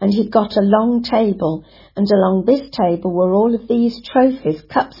in, and he'd got a long table, and along this table were all of these trophies,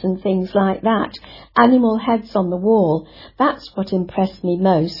 cups and things like that, animal heads on the wall. That's what impressed me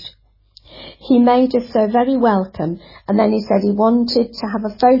most. He made us so very welcome, and then he said he wanted to have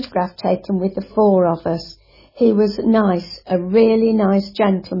a photograph taken with the 4 of us. He was nice, a really nice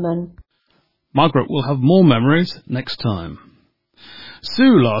gentleman. Margaret will have more memories next time.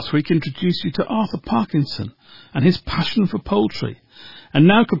 Sue last week introduced you to Arthur Parkinson and his passion for poultry, and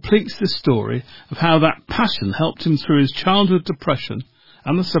now completes the story of how that passion helped him through his childhood depression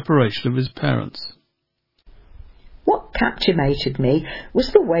and the separation of his parents. What captivated me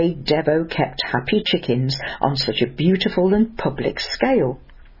was the way Debo kept happy chickens on such a beautiful and public scale.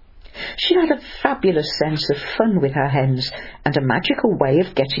 She had a fabulous sense of fun with her hens and a magical way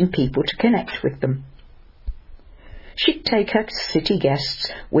of getting people to connect with them. She'd take her city guests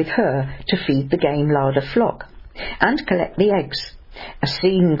with her to feed the game larder flock and collect the eggs, a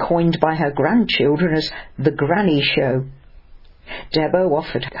scene coined by her grandchildren as the Granny Show. Debo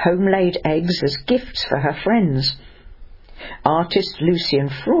offered home-laid eggs as gifts for her friends. Artist Lucian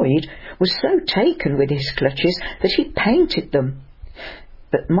Freud was so taken with his clutches that he painted them.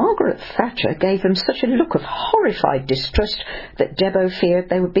 But Margaret Thatcher gave them such a look of horrified distrust that Debo feared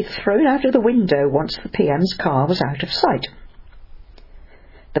they would be thrown out of the window once the PM's car was out of sight.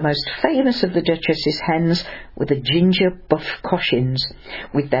 The most famous of the Duchess's hens were the ginger buff Cochins,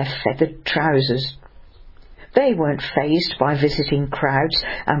 with their feathered trousers. They weren't fazed by visiting crowds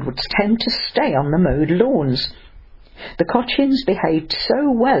and would tend to stay on the mowed lawns. The Cochins behaved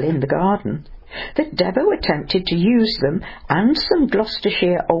so well in the garden that Debo attempted to use them and some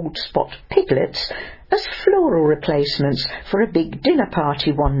Gloucestershire old spot piglets as floral replacements for a big dinner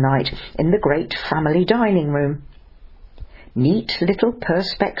party one night in the great family dining room. Neat little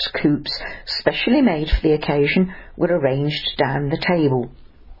perspex coops, specially made for the occasion, were arranged down the table.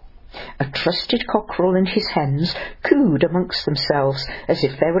 A trusted cockerel and his hens cooed amongst themselves as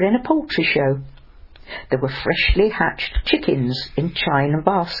if they were in a poultry show. There were freshly hatched chickens in china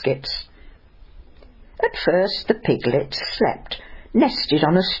baskets. At first the piglets slept, nested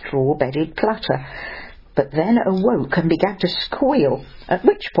on a straw-bedded platter, but then awoke and began to squeal, at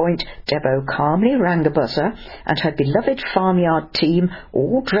which point Debo calmly rang a buzzer, and her beloved farmyard team,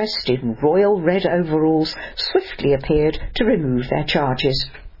 all dressed in royal red overalls, swiftly appeared to remove their charges.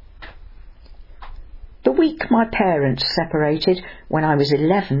 The week my parents separated, when I was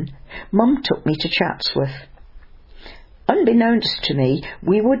 11, Mum took me to Chatsworth. Unbeknownst to me,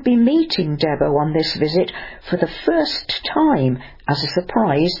 we would be meeting Debo on this visit for the first time as a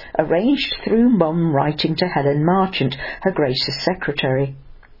surprise arranged through Mum writing to Helen Marchant, Her Grace's secretary.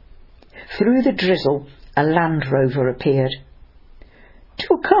 Through the drizzle, a Land Rover appeared.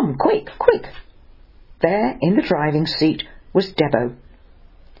 "Do come, quick, quick!" There, in the driving seat, was Debo.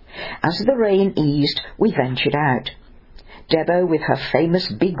 As the rain eased, we ventured out. Debo with her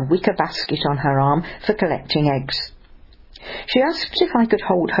famous big wicker basket on her arm for collecting eggs. She asked if I could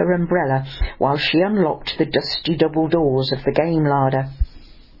hold her umbrella while she unlocked the dusty double doors of the game larder.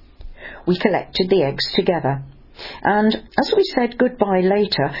 We collected the eggs together, and as we said goodbye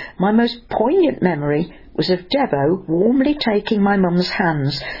later, my most poignant memory was of Debo warmly taking my mum's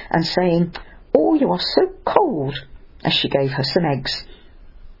hands and saying, "Oh, you are so cold," as she gave her some eggs.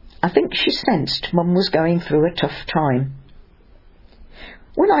 I think she sensed Mum was going through a tough time.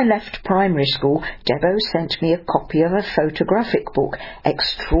 When I left primary school, Debo sent me a copy of a photographic book,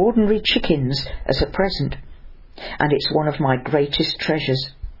 Extraordinary Chickens, as a present, and it's one of my greatest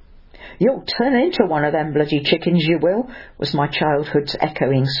treasures. "You'll turn into one of them bloody chickens, you will," was my childhood's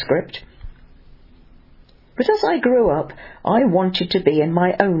echoing script. But as I grew up, I wanted to be in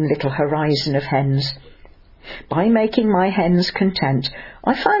my own little horizon of hens. By making my hens content,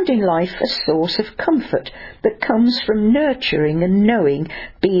 I found in life a source of comfort that comes from nurturing and knowing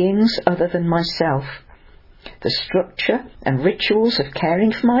beings other than myself. The structure and rituals of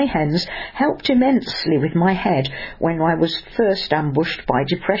caring for my hens helped immensely with my head when I was first ambushed by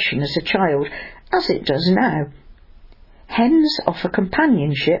depression as a child, as it does now. Hens offer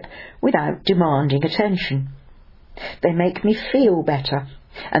companionship without demanding attention. They make me feel better,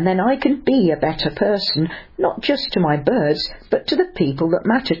 and then I can be a better person, not just to my birds, but to the people that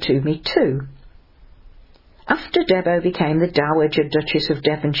matter to me too. After Debo became the Dowager Duchess of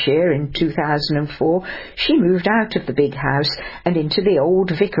Devonshire in 2004, she moved out of the big house and into the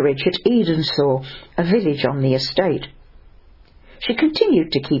old vicarage at Edensaw, a village on the estate. She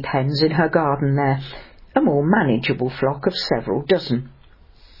continued to keep hens in her garden there, a more manageable flock of several dozen.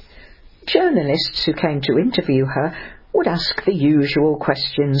 Journalists who came to interview her would ask the usual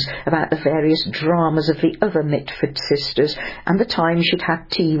questions about the various dramas of the other Mitford sisters and the time she'd had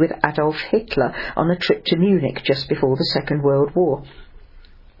tea with Adolf Hitler on a trip to Munich just before the Second World War.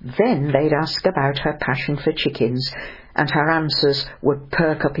 Then they'd ask about her passion for chickens, and her answers would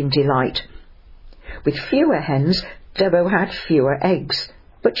perk up in delight. With fewer hens, Debo had fewer eggs,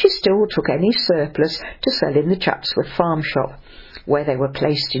 but she still took any surplus to sell in the Chatsworth farm shop, where they were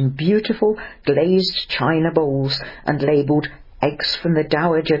placed in beautiful glazed china bowls and labelled "Eggs from the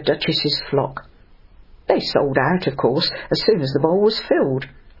Dowager Duchess's flock." They sold out, of course, as soon as the bowl was filled.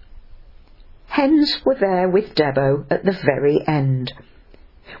 Hens were there with Debo at the very end.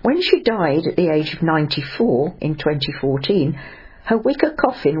 When she died at the age of 94 in 2014, her wicker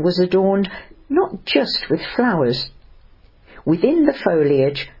coffin was adorned not just with flowers. Within the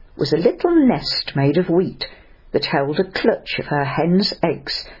foliage was a little nest made of wheat that held a clutch of her hen's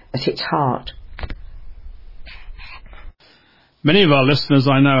eggs at its heart. Many of our listeners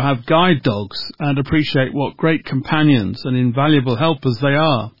I know have guide dogs and appreciate what great companions and invaluable helpers they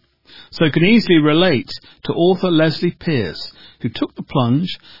are, so can easily relate to author Leslie Pierce, who took the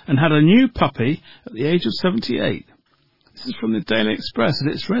plunge and had a new puppy at the age of 78. This is from the Daily Express and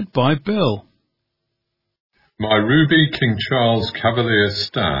it's read by Bill. My Ruby King Charles Cavalier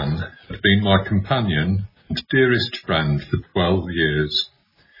Stan had been my companion and dearest friend for 12 years.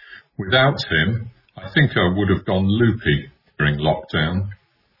 Without him, I think I would have gone loopy during lockdown.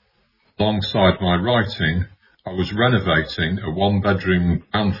 Alongside my writing, I was renovating a one-bedroom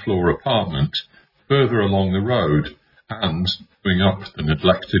ground-floor apartment further along the road and doing up the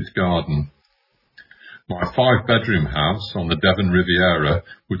neglected garden. My 5-bedroom house on the Devon Riviera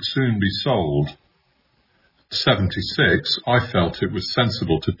would soon be sold. At 76, I felt it was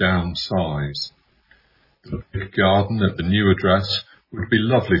sensible to downsize. The big garden at the new address would be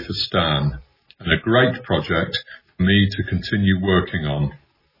lovely for Stan, and a great project for me to continue working on.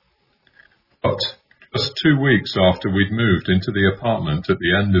 But just 2 weeks after we'd moved into the apartment at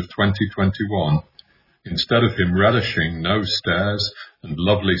the end of 2021, instead of him relishing no stairs and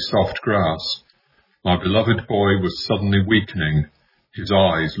lovely soft grass, my beloved boy was suddenly weakening, his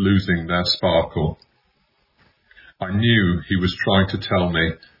eyes losing their sparkle. I knew he was trying to tell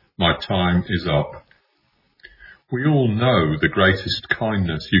me my time is up. We all know the greatest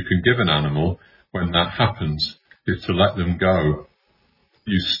kindness you can give an animal when that happens is to let them go.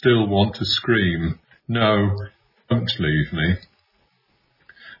 You still want to scream, "No, don't leave me."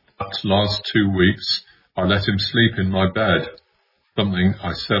 That last 2 weeks, I let him sleep in my bed, something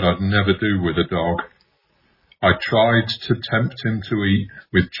I said I'd never do with a dog. I tried to tempt him to eat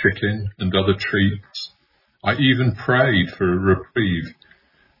with chicken and other treats. I even prayed for a reprieve.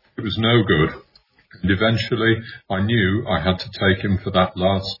 It was no good. And eventually I knew I had to take him for that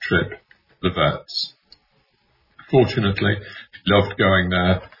last trip to the vets. Fortunately, he loved going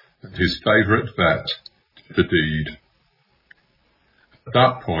there, and his favourite vet did the deed. At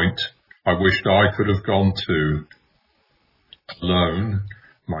that point, I wished I could have gone too. Alone,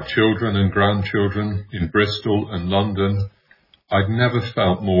 my children and grandchildren in Bristol and London, I'd never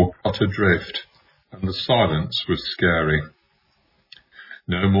felt more cut adrift, and the silence was scary.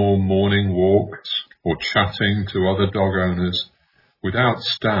 No more morning walks or chatting to other dog owners. Without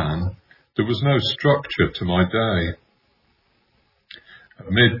Stan, there was no structure to my day.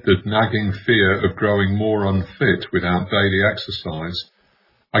 Amid the nagging fear of growing more unfit without daily exercise,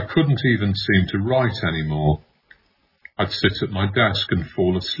 I couldn't even seem to write anymore. I'd sit at my desk and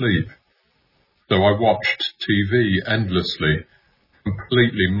fall asleep. So I watched TV endlessly,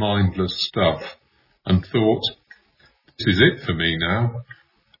 completely mindless stuff, and thought, this is it for me now.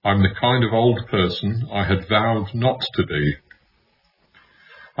 I'm the kind of old person I had vowed not to be.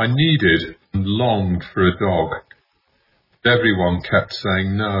 I needed and longed for a dog, but everyone kept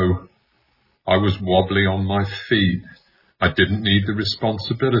saying no. I was wobbly on my feet. I didn't need the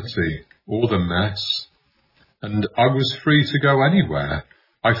responsibility or the mess. And I was free to go anywhere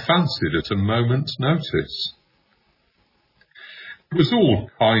I fancied at a moment's notice. It was all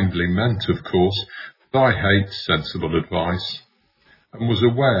kindly meant, of course, but I hate sensible advice, and was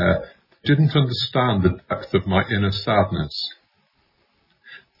aware I didn't understand the depth of my inner sadness.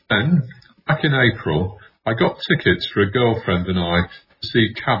 Then, back in April, I got tickets for a girlfriend and I to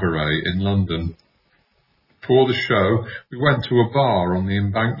see Cabaret in London. Before the show, we went to a bar on the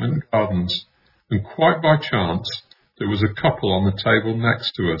Embankment Gardens, and quite by chance, there was a couple on the table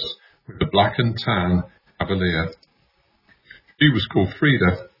next to us with a black and tan cavalier. She was called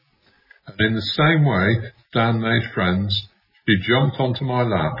Frida, and in the same way Dan made friends, she jumped onto my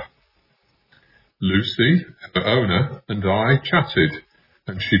lap. Lucy, her owner, and I chatted,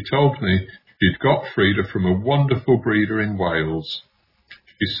 and she told me she'd got Frida from a wonderful breeder in Wales.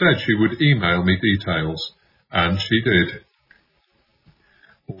 She said she would email me details, and she did.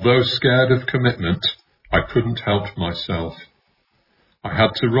 Although scared of commitment, I couldn't help myself. I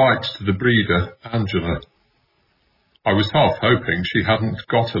had to write to the breeder, Angela. I was half hoping she hadn't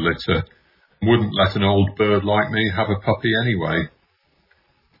got a litter and wouldn't let an old bird like me have a puppy anyway.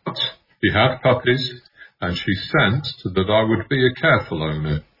 But she had puppies, and she sensed that I would be a careful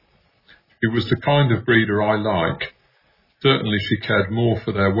owner. She was the kind of breeder I like. Certainly she cared more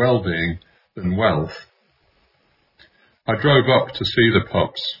for their well-being than wealth. I drove up to see the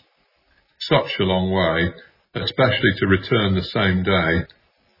pups. Such a long way, especially to return the same day.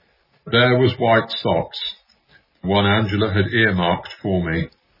 There was White Socks, the one Angela had earmarked for me.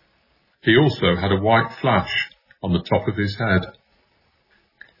 He also had a white flash on the top of his head.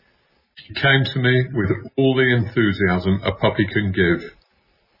 He came to me with all the enthusiasm a puppy can give.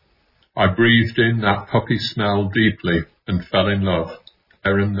 I breathed in that puppy smell deeply and fell in love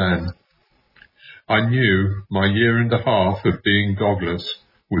there and then. I knew my year and a half of being dogless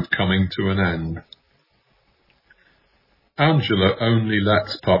was coming to an end. Angela only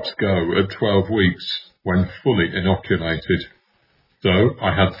lets pups go at 12 weeks when fully inoculated, so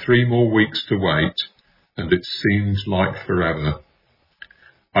I had 3 more weeks to wait, and it seemed like forever.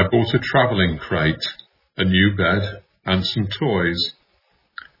 I bought a travelling crate, a new bed, and some toys.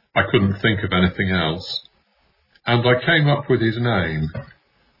 I couldn't think of anything else, and I came up with his name,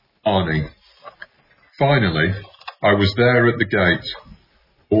 Arnie. Finally, I was there at the gate,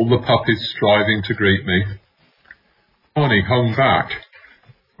 all the puppies striving to greet me. Arnie hung back,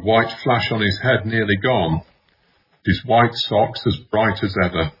 the white flash on his head nearly gone, his white socks as bright as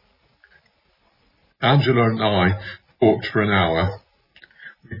ever. Angela and I talked for an hour.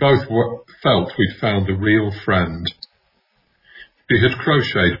 We both felt we'd found a real friend. She had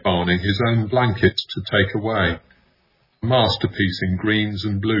crocheted Barney his own blankets to take away, a masterpiece in greens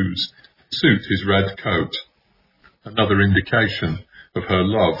and blues to suit his red coat, another indication of her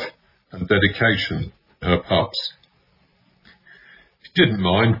love and dedication to her pups. He didn't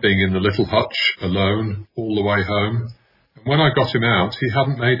mind being in the little hutch alone all the way home, and when I got him out, he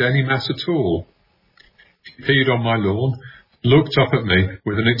hadn't made any mess at all. He peed on my lawn, looked up at me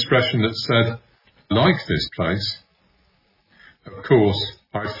with an expression that said, "I like this place." Of course,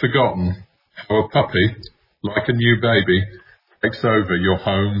 I'd forgotten how a puppy, like a new baby, takes over your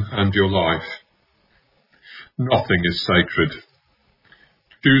home and your life. Nothing is sacred.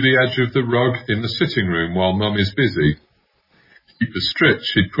 Do the edge of the rug in the sitting room while Mum is busy. Keep the stritch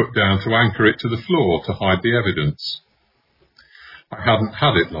she'd put down to anchor it to the floor to hide the evidence. I hadn't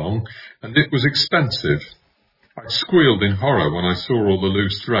had it long, and it was expensive. I squealed in horror when I saw all the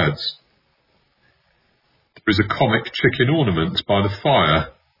loose threads. There is a comic chicken ornament by the fire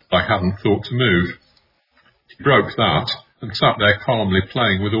that I hadn't thought to move. He broke that and sat there calmly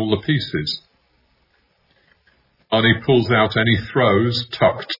playing with all the pieces. Arnie pulls out any throws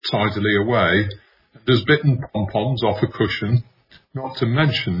tucked tidily away, and has bitten pom-poms off a cushion, not to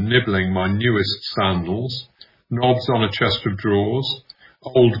mention nibbling my newest sandals, knobs on a chest of drawers,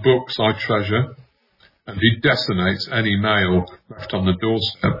 old books I treasure, and he decimates any mail left on the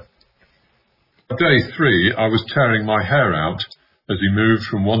doorstep. On day 3, I was tearing my hair out as he moved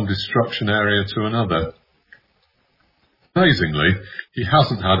from one destruction area to another. Amazingly, he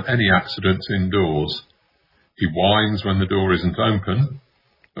hasn't had any accidents indoors. He whines when the door isn't open.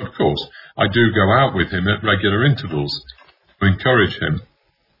 Of course, I do go out with him at regular intervals to encourage him.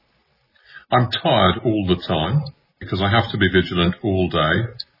 I'm tired all the time because I have to be vigilant all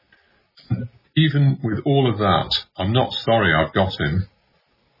day. Even with all of that, I'm not sorry I've got him.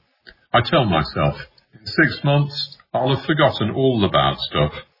 I tell myself, in 6 months, I'll have forgotten all the bad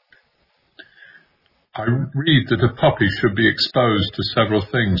stuff. I read that a puppy should be exposed to several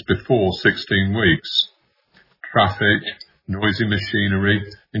things before 16 weeks. Traffic, noisy machinery,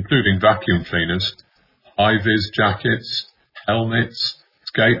 including vacuum cleaners, high-vis jackets, helmets,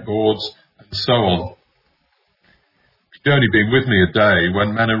 skateboards, and so on. He'd only been with me a day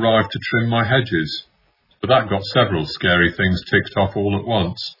when men arrived to trim my hedges, but that got several scary things ticked off all at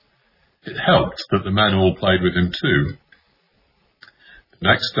once. It helped that the men all played with him too. The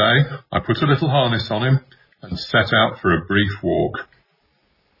next day, I put a little harness on him and set out for a brief walk.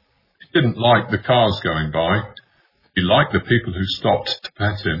 He didn't like the cars going by. He liked the people who stopped to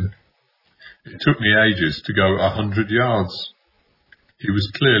pet him. It took me ages to go 100 yards. He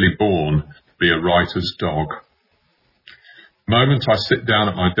was clearly born to be a writer's dog. The moment I sit down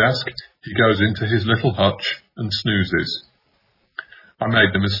at my desk, he goes into his little hutch and snoozes. I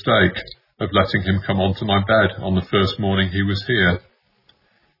made the mistake of letting him come onto my bed on the first morning he was here.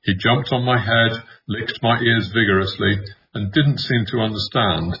 He jumped on my head, licked my ears vigorously, and didn't seem to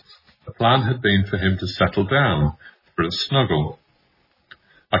understand. The plan had been for him to settle down for a snuggle.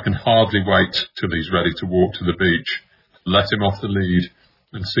 I can hardly wait till he's ready to walk to the beach, let him off the lead,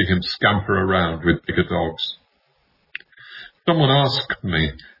 and see him scamper around with bigger dogs. Someone asked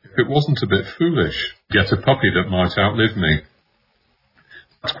me if it wasn't a bit foolish to get a puppy that might outlive me.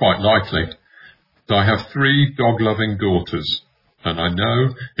 That's quite likely. I have 3 dog-loving daughters, and I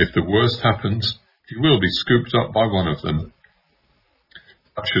know if the worst happens, he will be scooped up by one of them.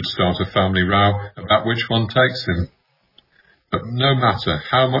 That should start a family row about which one takes him. But no matter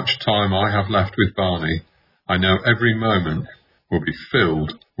how much time I have left with Barney, I know every moment will be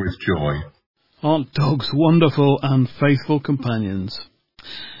filled with joy. Aren't dogs wonderful and faithful companions?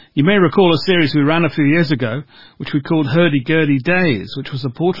 You may recall a series we ran a few years ago, which we called Hurdy-Gurdy Days, which was a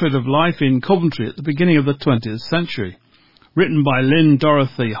portrait of life in Coventry at the beginning of the 20th century, written by Lynn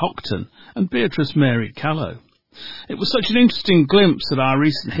Dorothy Hockton and Beatrice Mary Callow. It was such an interesting glimpse at our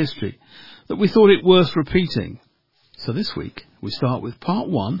recent history that we thought it worth repeating. So this week we start with part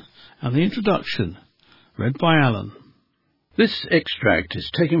 1 and the introduction, read by Alan. This extract is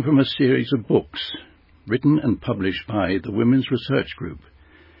taken from a series of books written and published by the Women's Research Group,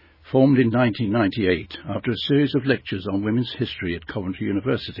 formed in 1998 after a series of lectures on women's history at Coventry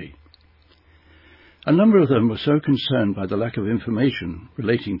University. A number of them were so concerned by the lack of information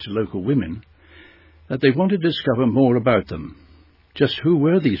relating to local women that they wanted to discover more about them. Just who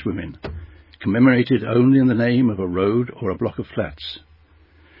were these women, commemorated only in the name of a road or a block of flats?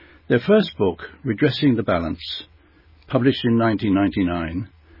 Their first book, Redressing the Balance, published in 1999,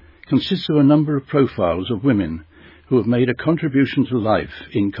 consists of a number of profiles of women who have made a contribution to life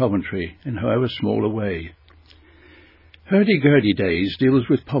in Coventry in however small a way. Hurdy-Gurdy Days deals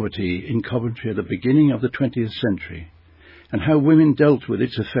with poverty in Coventry at the beginning of the 20th century and how women dealt with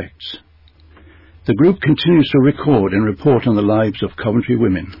its effects. The group continues to record and report on the lives of Coventry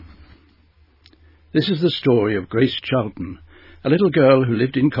women. This is the story of Grace Charlton, a little girl who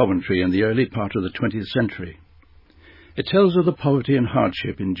lived in Coventry in the early part of the 20th century. It tells of the poverty and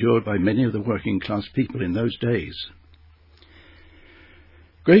hardship endured by many of the working-class people in those days.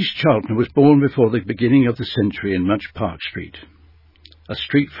 Grace Charlton was born before the beginning of the century in Much Park Street, a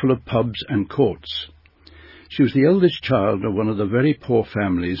street full of pubs and courts. She was the eldest child of one of the very poor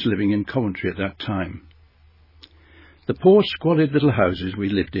families living in Coventry at that time. The poor, squalid little houses we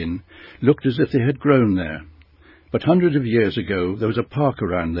lived in looked as if they had grown there, but hundreds of years ago there was a park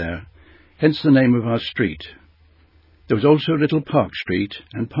around there, hence the name of our street. There was also Little Park Street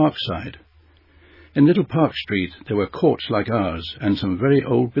and Parkside. In Little Park Street there were courts like ours and some very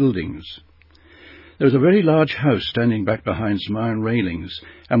old buildings. There was a very large house standing back behind some iron railings,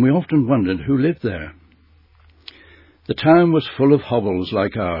 and we often wondered who lived there. The town was full of hovels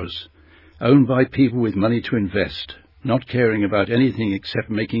like ours, owned by people with money to invest, not caring about anything except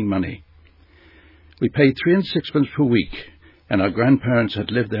making money. We paid 3 and 6pence per week, and our grandparents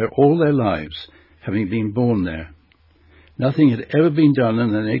had lived there all their lives, having been born there. Nothing had ever been done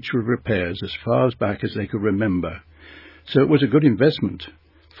in the nature of repairs as far back as they could remember, so it was a good investment,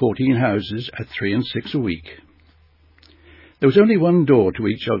 14 houses at 3 and 6 a week. There was only one door to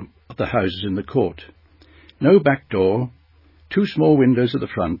each of the houses in the court. No back door, 2 small windows at the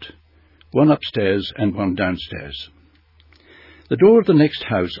front, one upstairs and one downstairs. The door of the next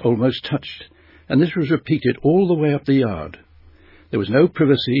house almost touched, and this was repeated all the way up the yard. There was no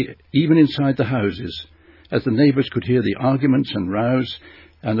privacy even inside the houses, as the neighbours could hear the arguments and rows,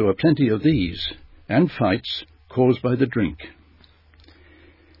 and there were plenty of these, and fights caused by the drink.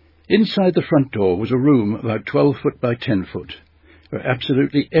 Inside the front door was a room about 12 foot by 10 foot, where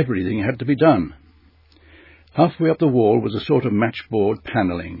absolutely everything had to be done. Halfway up the wall was a sort of matchboard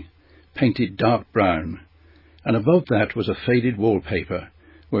panelling, painted dark brown, and above that was a faded wallpaper,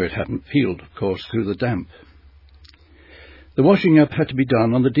 where it hadn't peeled, of course, through the damp. The washing up had to be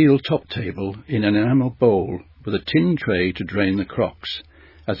done on the deal top table in an enamel bowl with a tin tray to drain the crocks,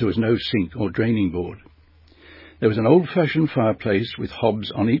 as there was no sink or draining board. There was an old-fashioned fireplace with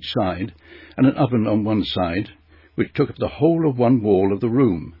hobs on each side and an oven on one side, which took up the whole of one wall of the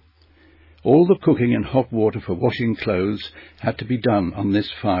room. All the cooking and hot water for washing clothes had to be done on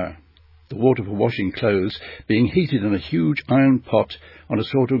this fire, the water for washing clothes being heated in a huge iron pot on a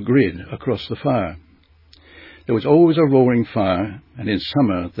sort of grid across the fire. There was always a roaring fire, and in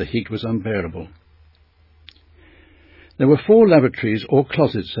summer the heat was unbearable. There were 4 lavatories, or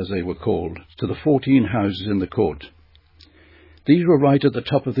closets as they were called, to the 14 houses in the court. These were right at the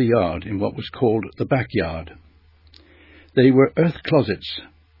top of the yard in what was called the backyard. They were earth closets,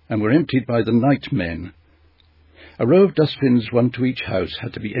 and were emptied by the night men. A row of dustbins, one to each house,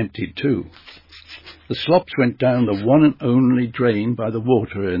 had to be emptied too. The slops went down the one and only drain by the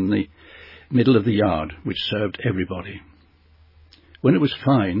water in the middle of the yard, which served everybody. When it was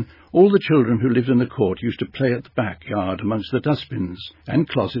fine, all the children who lived in the court used to play at the backyard amongst the dustbins and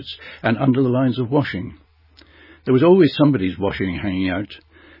closets and under the lines of washing. There was always somebody's washing hanging out,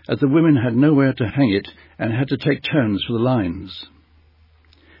 as the women had nowhere to hang it and had to take turns for the lines.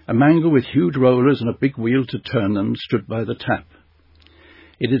 A mangle with huge rollers and a big wheel to turn them stood by the tap.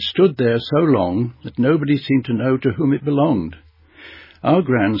 It had stood there so long that nobody seemed to know to whom it belonged. Our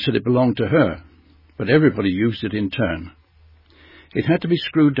Gran said it belonged to her, but everybody used it in turn. It had to be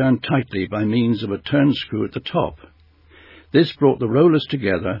screwed down tightly by means of a turn screw at the top. This brought the rollers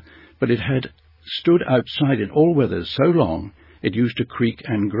together, but it had stood outside in all weathers so long it used to creak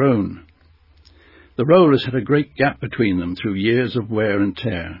and groan. The rollers had a great gap between them through years of wear and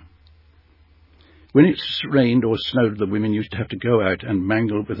tear. When it rained or snowed, the women used to have to go out and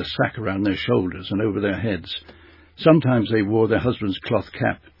mangle with a sack around their shoulders and over their heads. Sometimes they wore their husband's cloth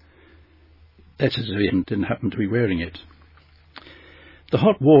cap. That's as if he didn't happen to be wearing it. The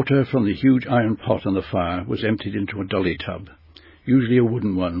hot water from the huge iron pot on the fire was emptied into a dolly tub, usually a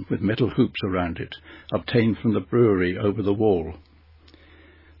wooden one with metal hoops around it, obtained from the brewery over the wall.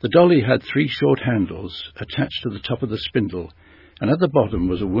 The dolly had 3 short handles attached to the top of the spindle, and at the bottom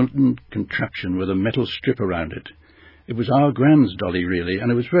was a wooden contraption with a metal strip around it. It was our Gran's dolly, really, and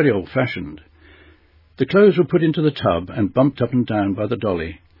it was very old-fashioned. The clothes were put into the tub and bumped up and down by the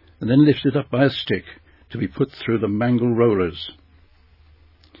dolly, and then lifted up by a stick to be put through the mangle rollers.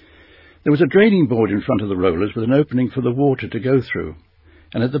 There was a draining board in front of the rollers with an opening for the water to go through,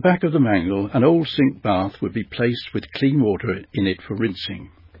 and at the back of the mangle an old sink bath would be placed with clean water in it for rinsing.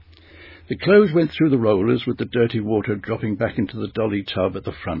 The clothes went through the rollers with the dirty water dropping back into the dolly tub at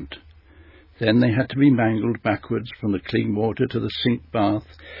the front. Then they had to be mangled backwards from the clean water to the sink bath,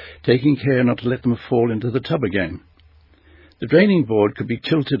 taking care not to let them fall into the tub again. The draining board could be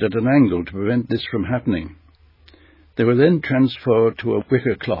tilted at an angle to prevent this from happening. They were then transferred to a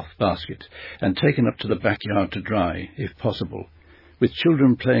wicker cloth basket and taken up to the backyard to dry, if possible, with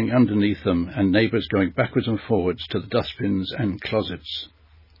children playing underneath them and neighbours going backwards and forwards to the dustbins and closets.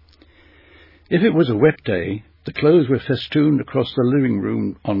 If it was a wet day, the clothes were festooned across the living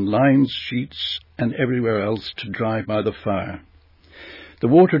room on lines, sheets, and everywhere else to dry by the fire, the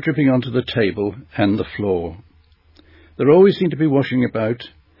water dripping onto the table and the floor. There always seemed to be washing about.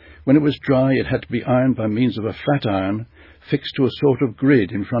 When it was dry, it had to be ironed by means of a flat iron fixed to a sort of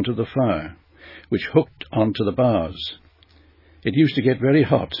grid in front of the fire, which hooked onto the bars. It used to get very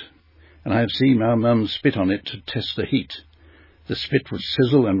hot, and I have seen our mum spit on it to test the heat. The spit would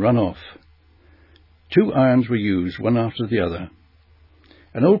sizzle and run off. 2 irons were used, one after the other.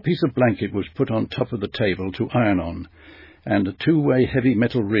 An old piece of blanket was put on top of the table to iron on, and a 2-way heavy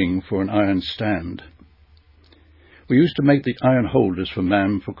metal ring for an iron stand. We used to make the iron holders for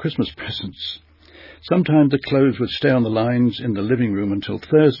Mam for Christmas presents. Sometimes the clothes would stay on the lines in the living room until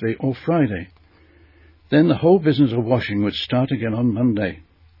Thursday or Friday. Then the whole business of washing would start again on Monday.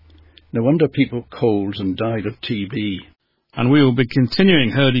 No wonder people colds and died of TB. And we will be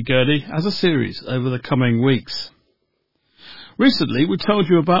continuing Hurdy-Gurdy as a series over the coming weeks. Recently we told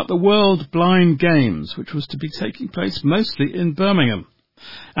you about the World Blind Games, which was to be taking place mostly in Birmingham.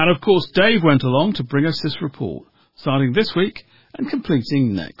 And of course Dave went along to bring us this report, starting this week and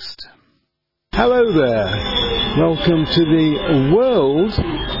completing next. Hello there. Welcome to the World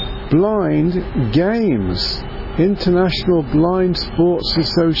Blind Games, International Blind Sports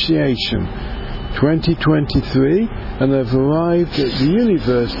Association 2023, and they've arrived at the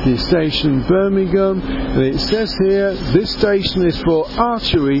University Station Birmingham, and it says here this station is for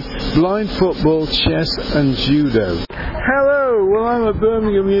archery, blind football, chess and judo. Hello Hello, well, I'm at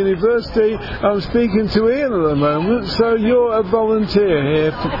Birmingham University. I'm speaking to Ian at the moment. So you're a volunteer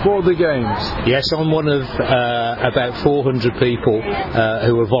here for the games? Yes, I'm one of about 400 people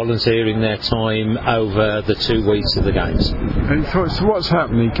who are volunteering their time over the 2 weeks of the games. And so what's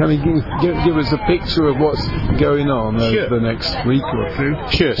happening? Can you give us a picture of what's going on over the next week or two?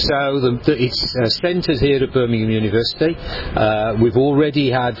 Sure. So it's centred here at Birmingham University. We've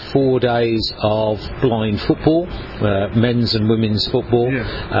already had 4 days of blind football, men's and women's football,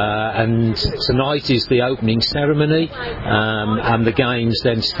 and tonight is the opening ceremony, and the games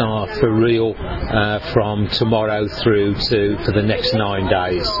then start for real from tomorrow through for the next 9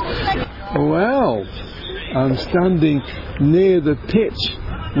 days. Well, I'm standing near the pitch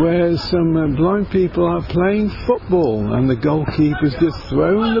where some blind people are playing football, and the goalkeeper's just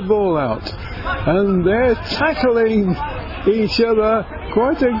thrown the ball out, and they're tackling each other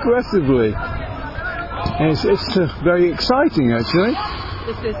quite aggressively. It's very exciting, actually.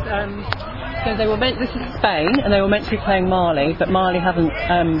 This is Spain, and they were meant to be playing Mali, but Mali haven't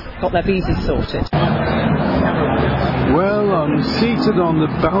got their visas sorted. Well, I'm seated on the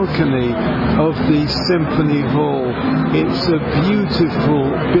balcony of the Symphony Hall. It's a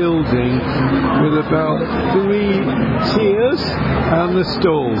beautiful building with about 3 tiers and the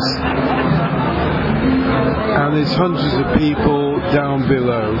stalls. And there's hundreds of people down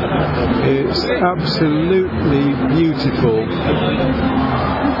below. It's absolutely beautiful.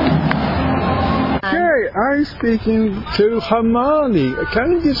 Okay, I'm speaking to Hermione.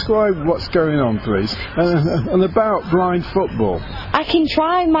 Can you describe what's going on, please, and about blind football? I can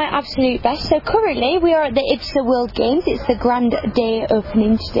try my absolute best. So currently we are at the IBSA World Games. It's the grand day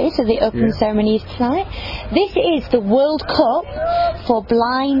opening today, so the opening ceremony is tonight. This is the World Cup for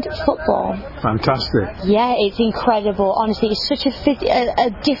blind football. Fantastic. Yeah, it's incredible. Honestly, it's such a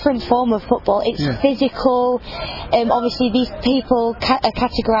different form of football. It's physical. Obviously, these people are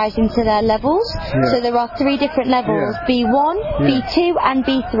categorised into their levels. So there are 3 different levels, B1, B2 and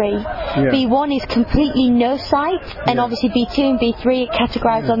B3. B1 is completely no sight, and obviously B2 and B3 are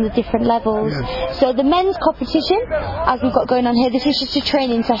categorised on the different levels. So the men's competition, as we've got going on here, this is just a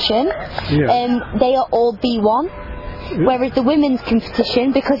training session. They are all B1. Whereas the women's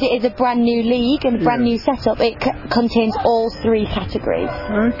competition, because it is a brand new league and a brand new setup, it contains all 3 categories.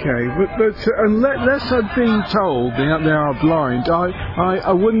 Okay, but unless I'd been told that they are blind,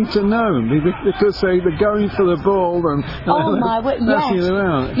 I wouldn't have known, because they're going for the ball and messing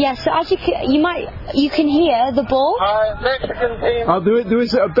around. Yes, so as you can hear the ball. There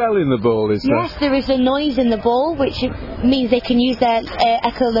is a bell in the ball, is there? Yes, there is a noise in the ball, which means they can use their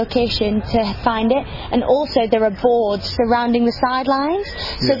echolocation to find it, and also there are boards surrounding the sidelines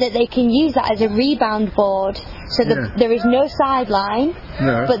so that they can use that as a rebound board. So there is no sideline,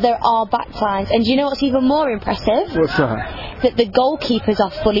 but there are backlines. And do you know what's even more impressive? What's that? That the goalkeepers are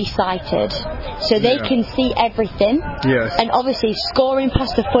fully sighted, so they can see everything. Yes. And obviously scoring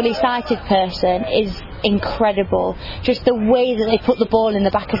past a fully sighted person is incredible. Just the way that they put the ball in the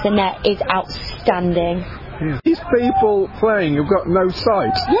back of the net is outstanding. These people playing have got no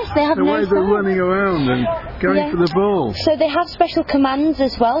sight. Yes, they have no sight. The way they're running around and going for the ball. So they have special commands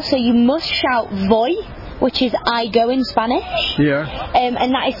as well, so you must shout voy, which is I go in Spanish. And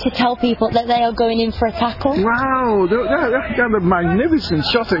that is to tell people that they are going in for a tackle. Wow, that's got a magnificent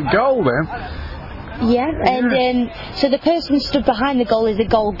shot at goal then. And so the person stood behind the goal is a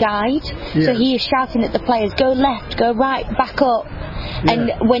goal guide. So he is shouting at the players, go left, go right, back up,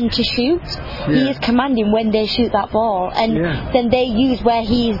 and when to shoot. He is commanding when they shoot that ball, and then they use where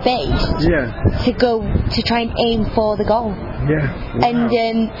he is based to go to try and aim for the goal.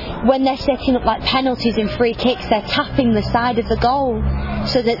 And when they're setting up like penalties and free kicks, they're tapping the side of the goal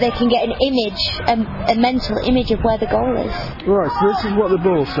so that they can get an image, a mental image of where the goal is. Right, so this is what the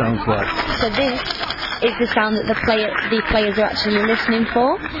ball sounds like. So this is the sound that the players are actually listening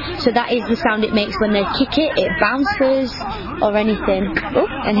for. So that is the sound it makes when they kick it bounces or anything. Oh,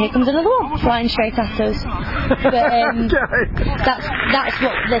 and here comes another one flying straight at us. But that's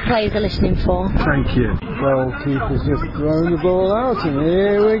what the players are listening for. Thank you. Goalkeeper's just thrown the ball out, and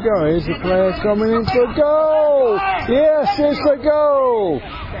here we go. Here's the player coming in for a goal. Yes, it's a goal.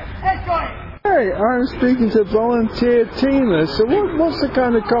 Hey, I'm speaking to volunteer teamers. So what's the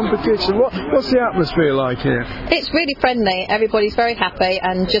kind of competition? What's the atmosphere like here? It's really friendly. Everybody's very happy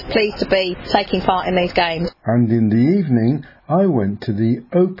and just pleased to be taking part in these games. And in the evening, I went to the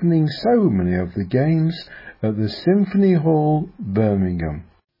opening ceremony of the games at the Symphony Hall, Birmingham.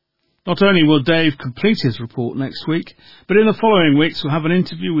 Not only will Dave complete his report next week, but in the following weeks we'll have an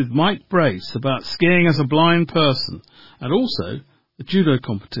interview with Mike Brace about skiing as a blind person and also the judo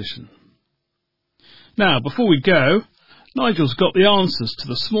competition. Now, before we go, Nigel's got the answers to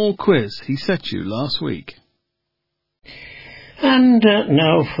the small quiz he set you last week. And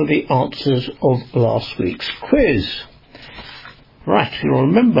now for the answers of last week's quiz. Right, you'll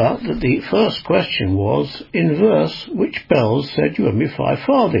remember that the first question was, in verse, which bells said you owe me 5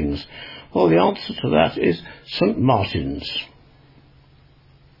 farthings? Well, the answer to that is St. Martin's.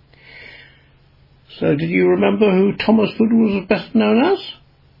 So did you remember who Thomas Hood was best known as?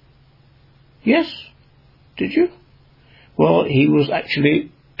 Yes? Did you? Well, he was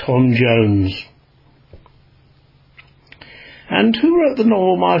actually Tom Jones. And who wrote the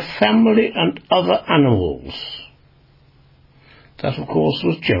novel My Family and Other Animals? That, of course,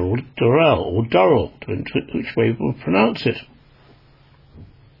 was Gerald Durrell, or Durrell, which way people pronounce it.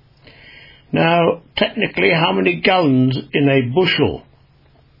 Now, technically, how many gallons in a bushel?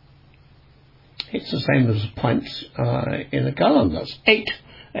 It's the same as pints in a gallon. That's 8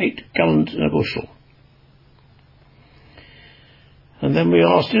 gallons in a bushel. And then we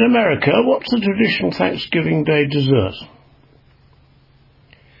asked, in America, what's the traditional Thanksgiving Day dessert?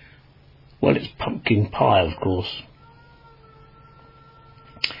 Well, it's pumpkin pie, of course.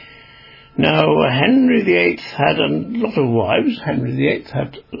 Now, Henry VIII had a lot of wives. Henry VIII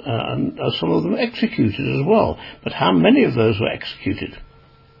had some of them executed as well. But how many of those were executed?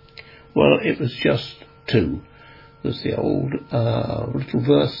 Well, it was just 2. As the old little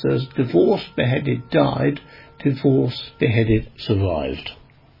verse says, divorced, beheaded, died. Divorced, beheaded, survived.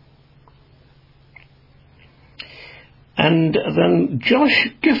 And then Josh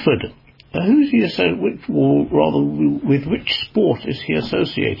Gifford. Who's he associated with, or rather, with which sport is he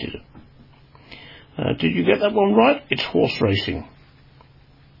associated? Did you get that one right? It's horse racing.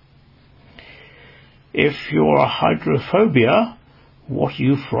 If you're hydrophobia, what are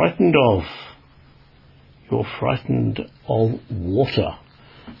you frightened of? You're frightened of water.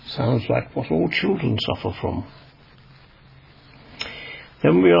 Sounds like what all children suffer from.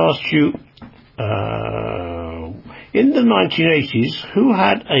 Then we asked you, in the 1980s, who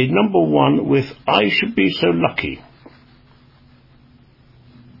had a number 1 with I Should Be So Lucky?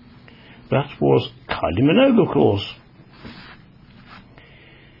 That was Kylie Minogue, of course.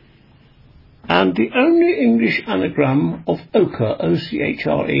 And the only English anagram of ochre,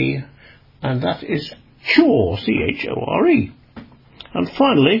 O-C-H-R-E, and that is chore, C-H-O-R-E. And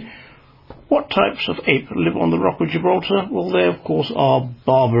finally, what types of ape live on the Rock of Gibraltar? Well, they, of course, are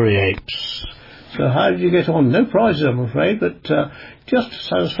Barbary apes. So how did you get on? No prizes, I'm afraid, but just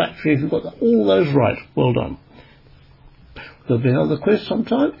satisfactory if you've got all those right. Well done. There'll be another quiz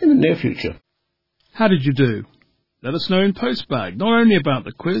sometime in the near future. How did you do? Let us know in Postbag, not only about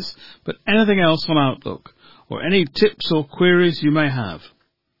the quiz, but anything else on Outlook, or any tips or queries you may have.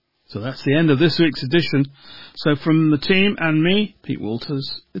 So that's the end of this week's edition. So from the team and me, Pete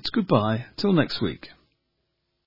Walters, it's goodbye till next week.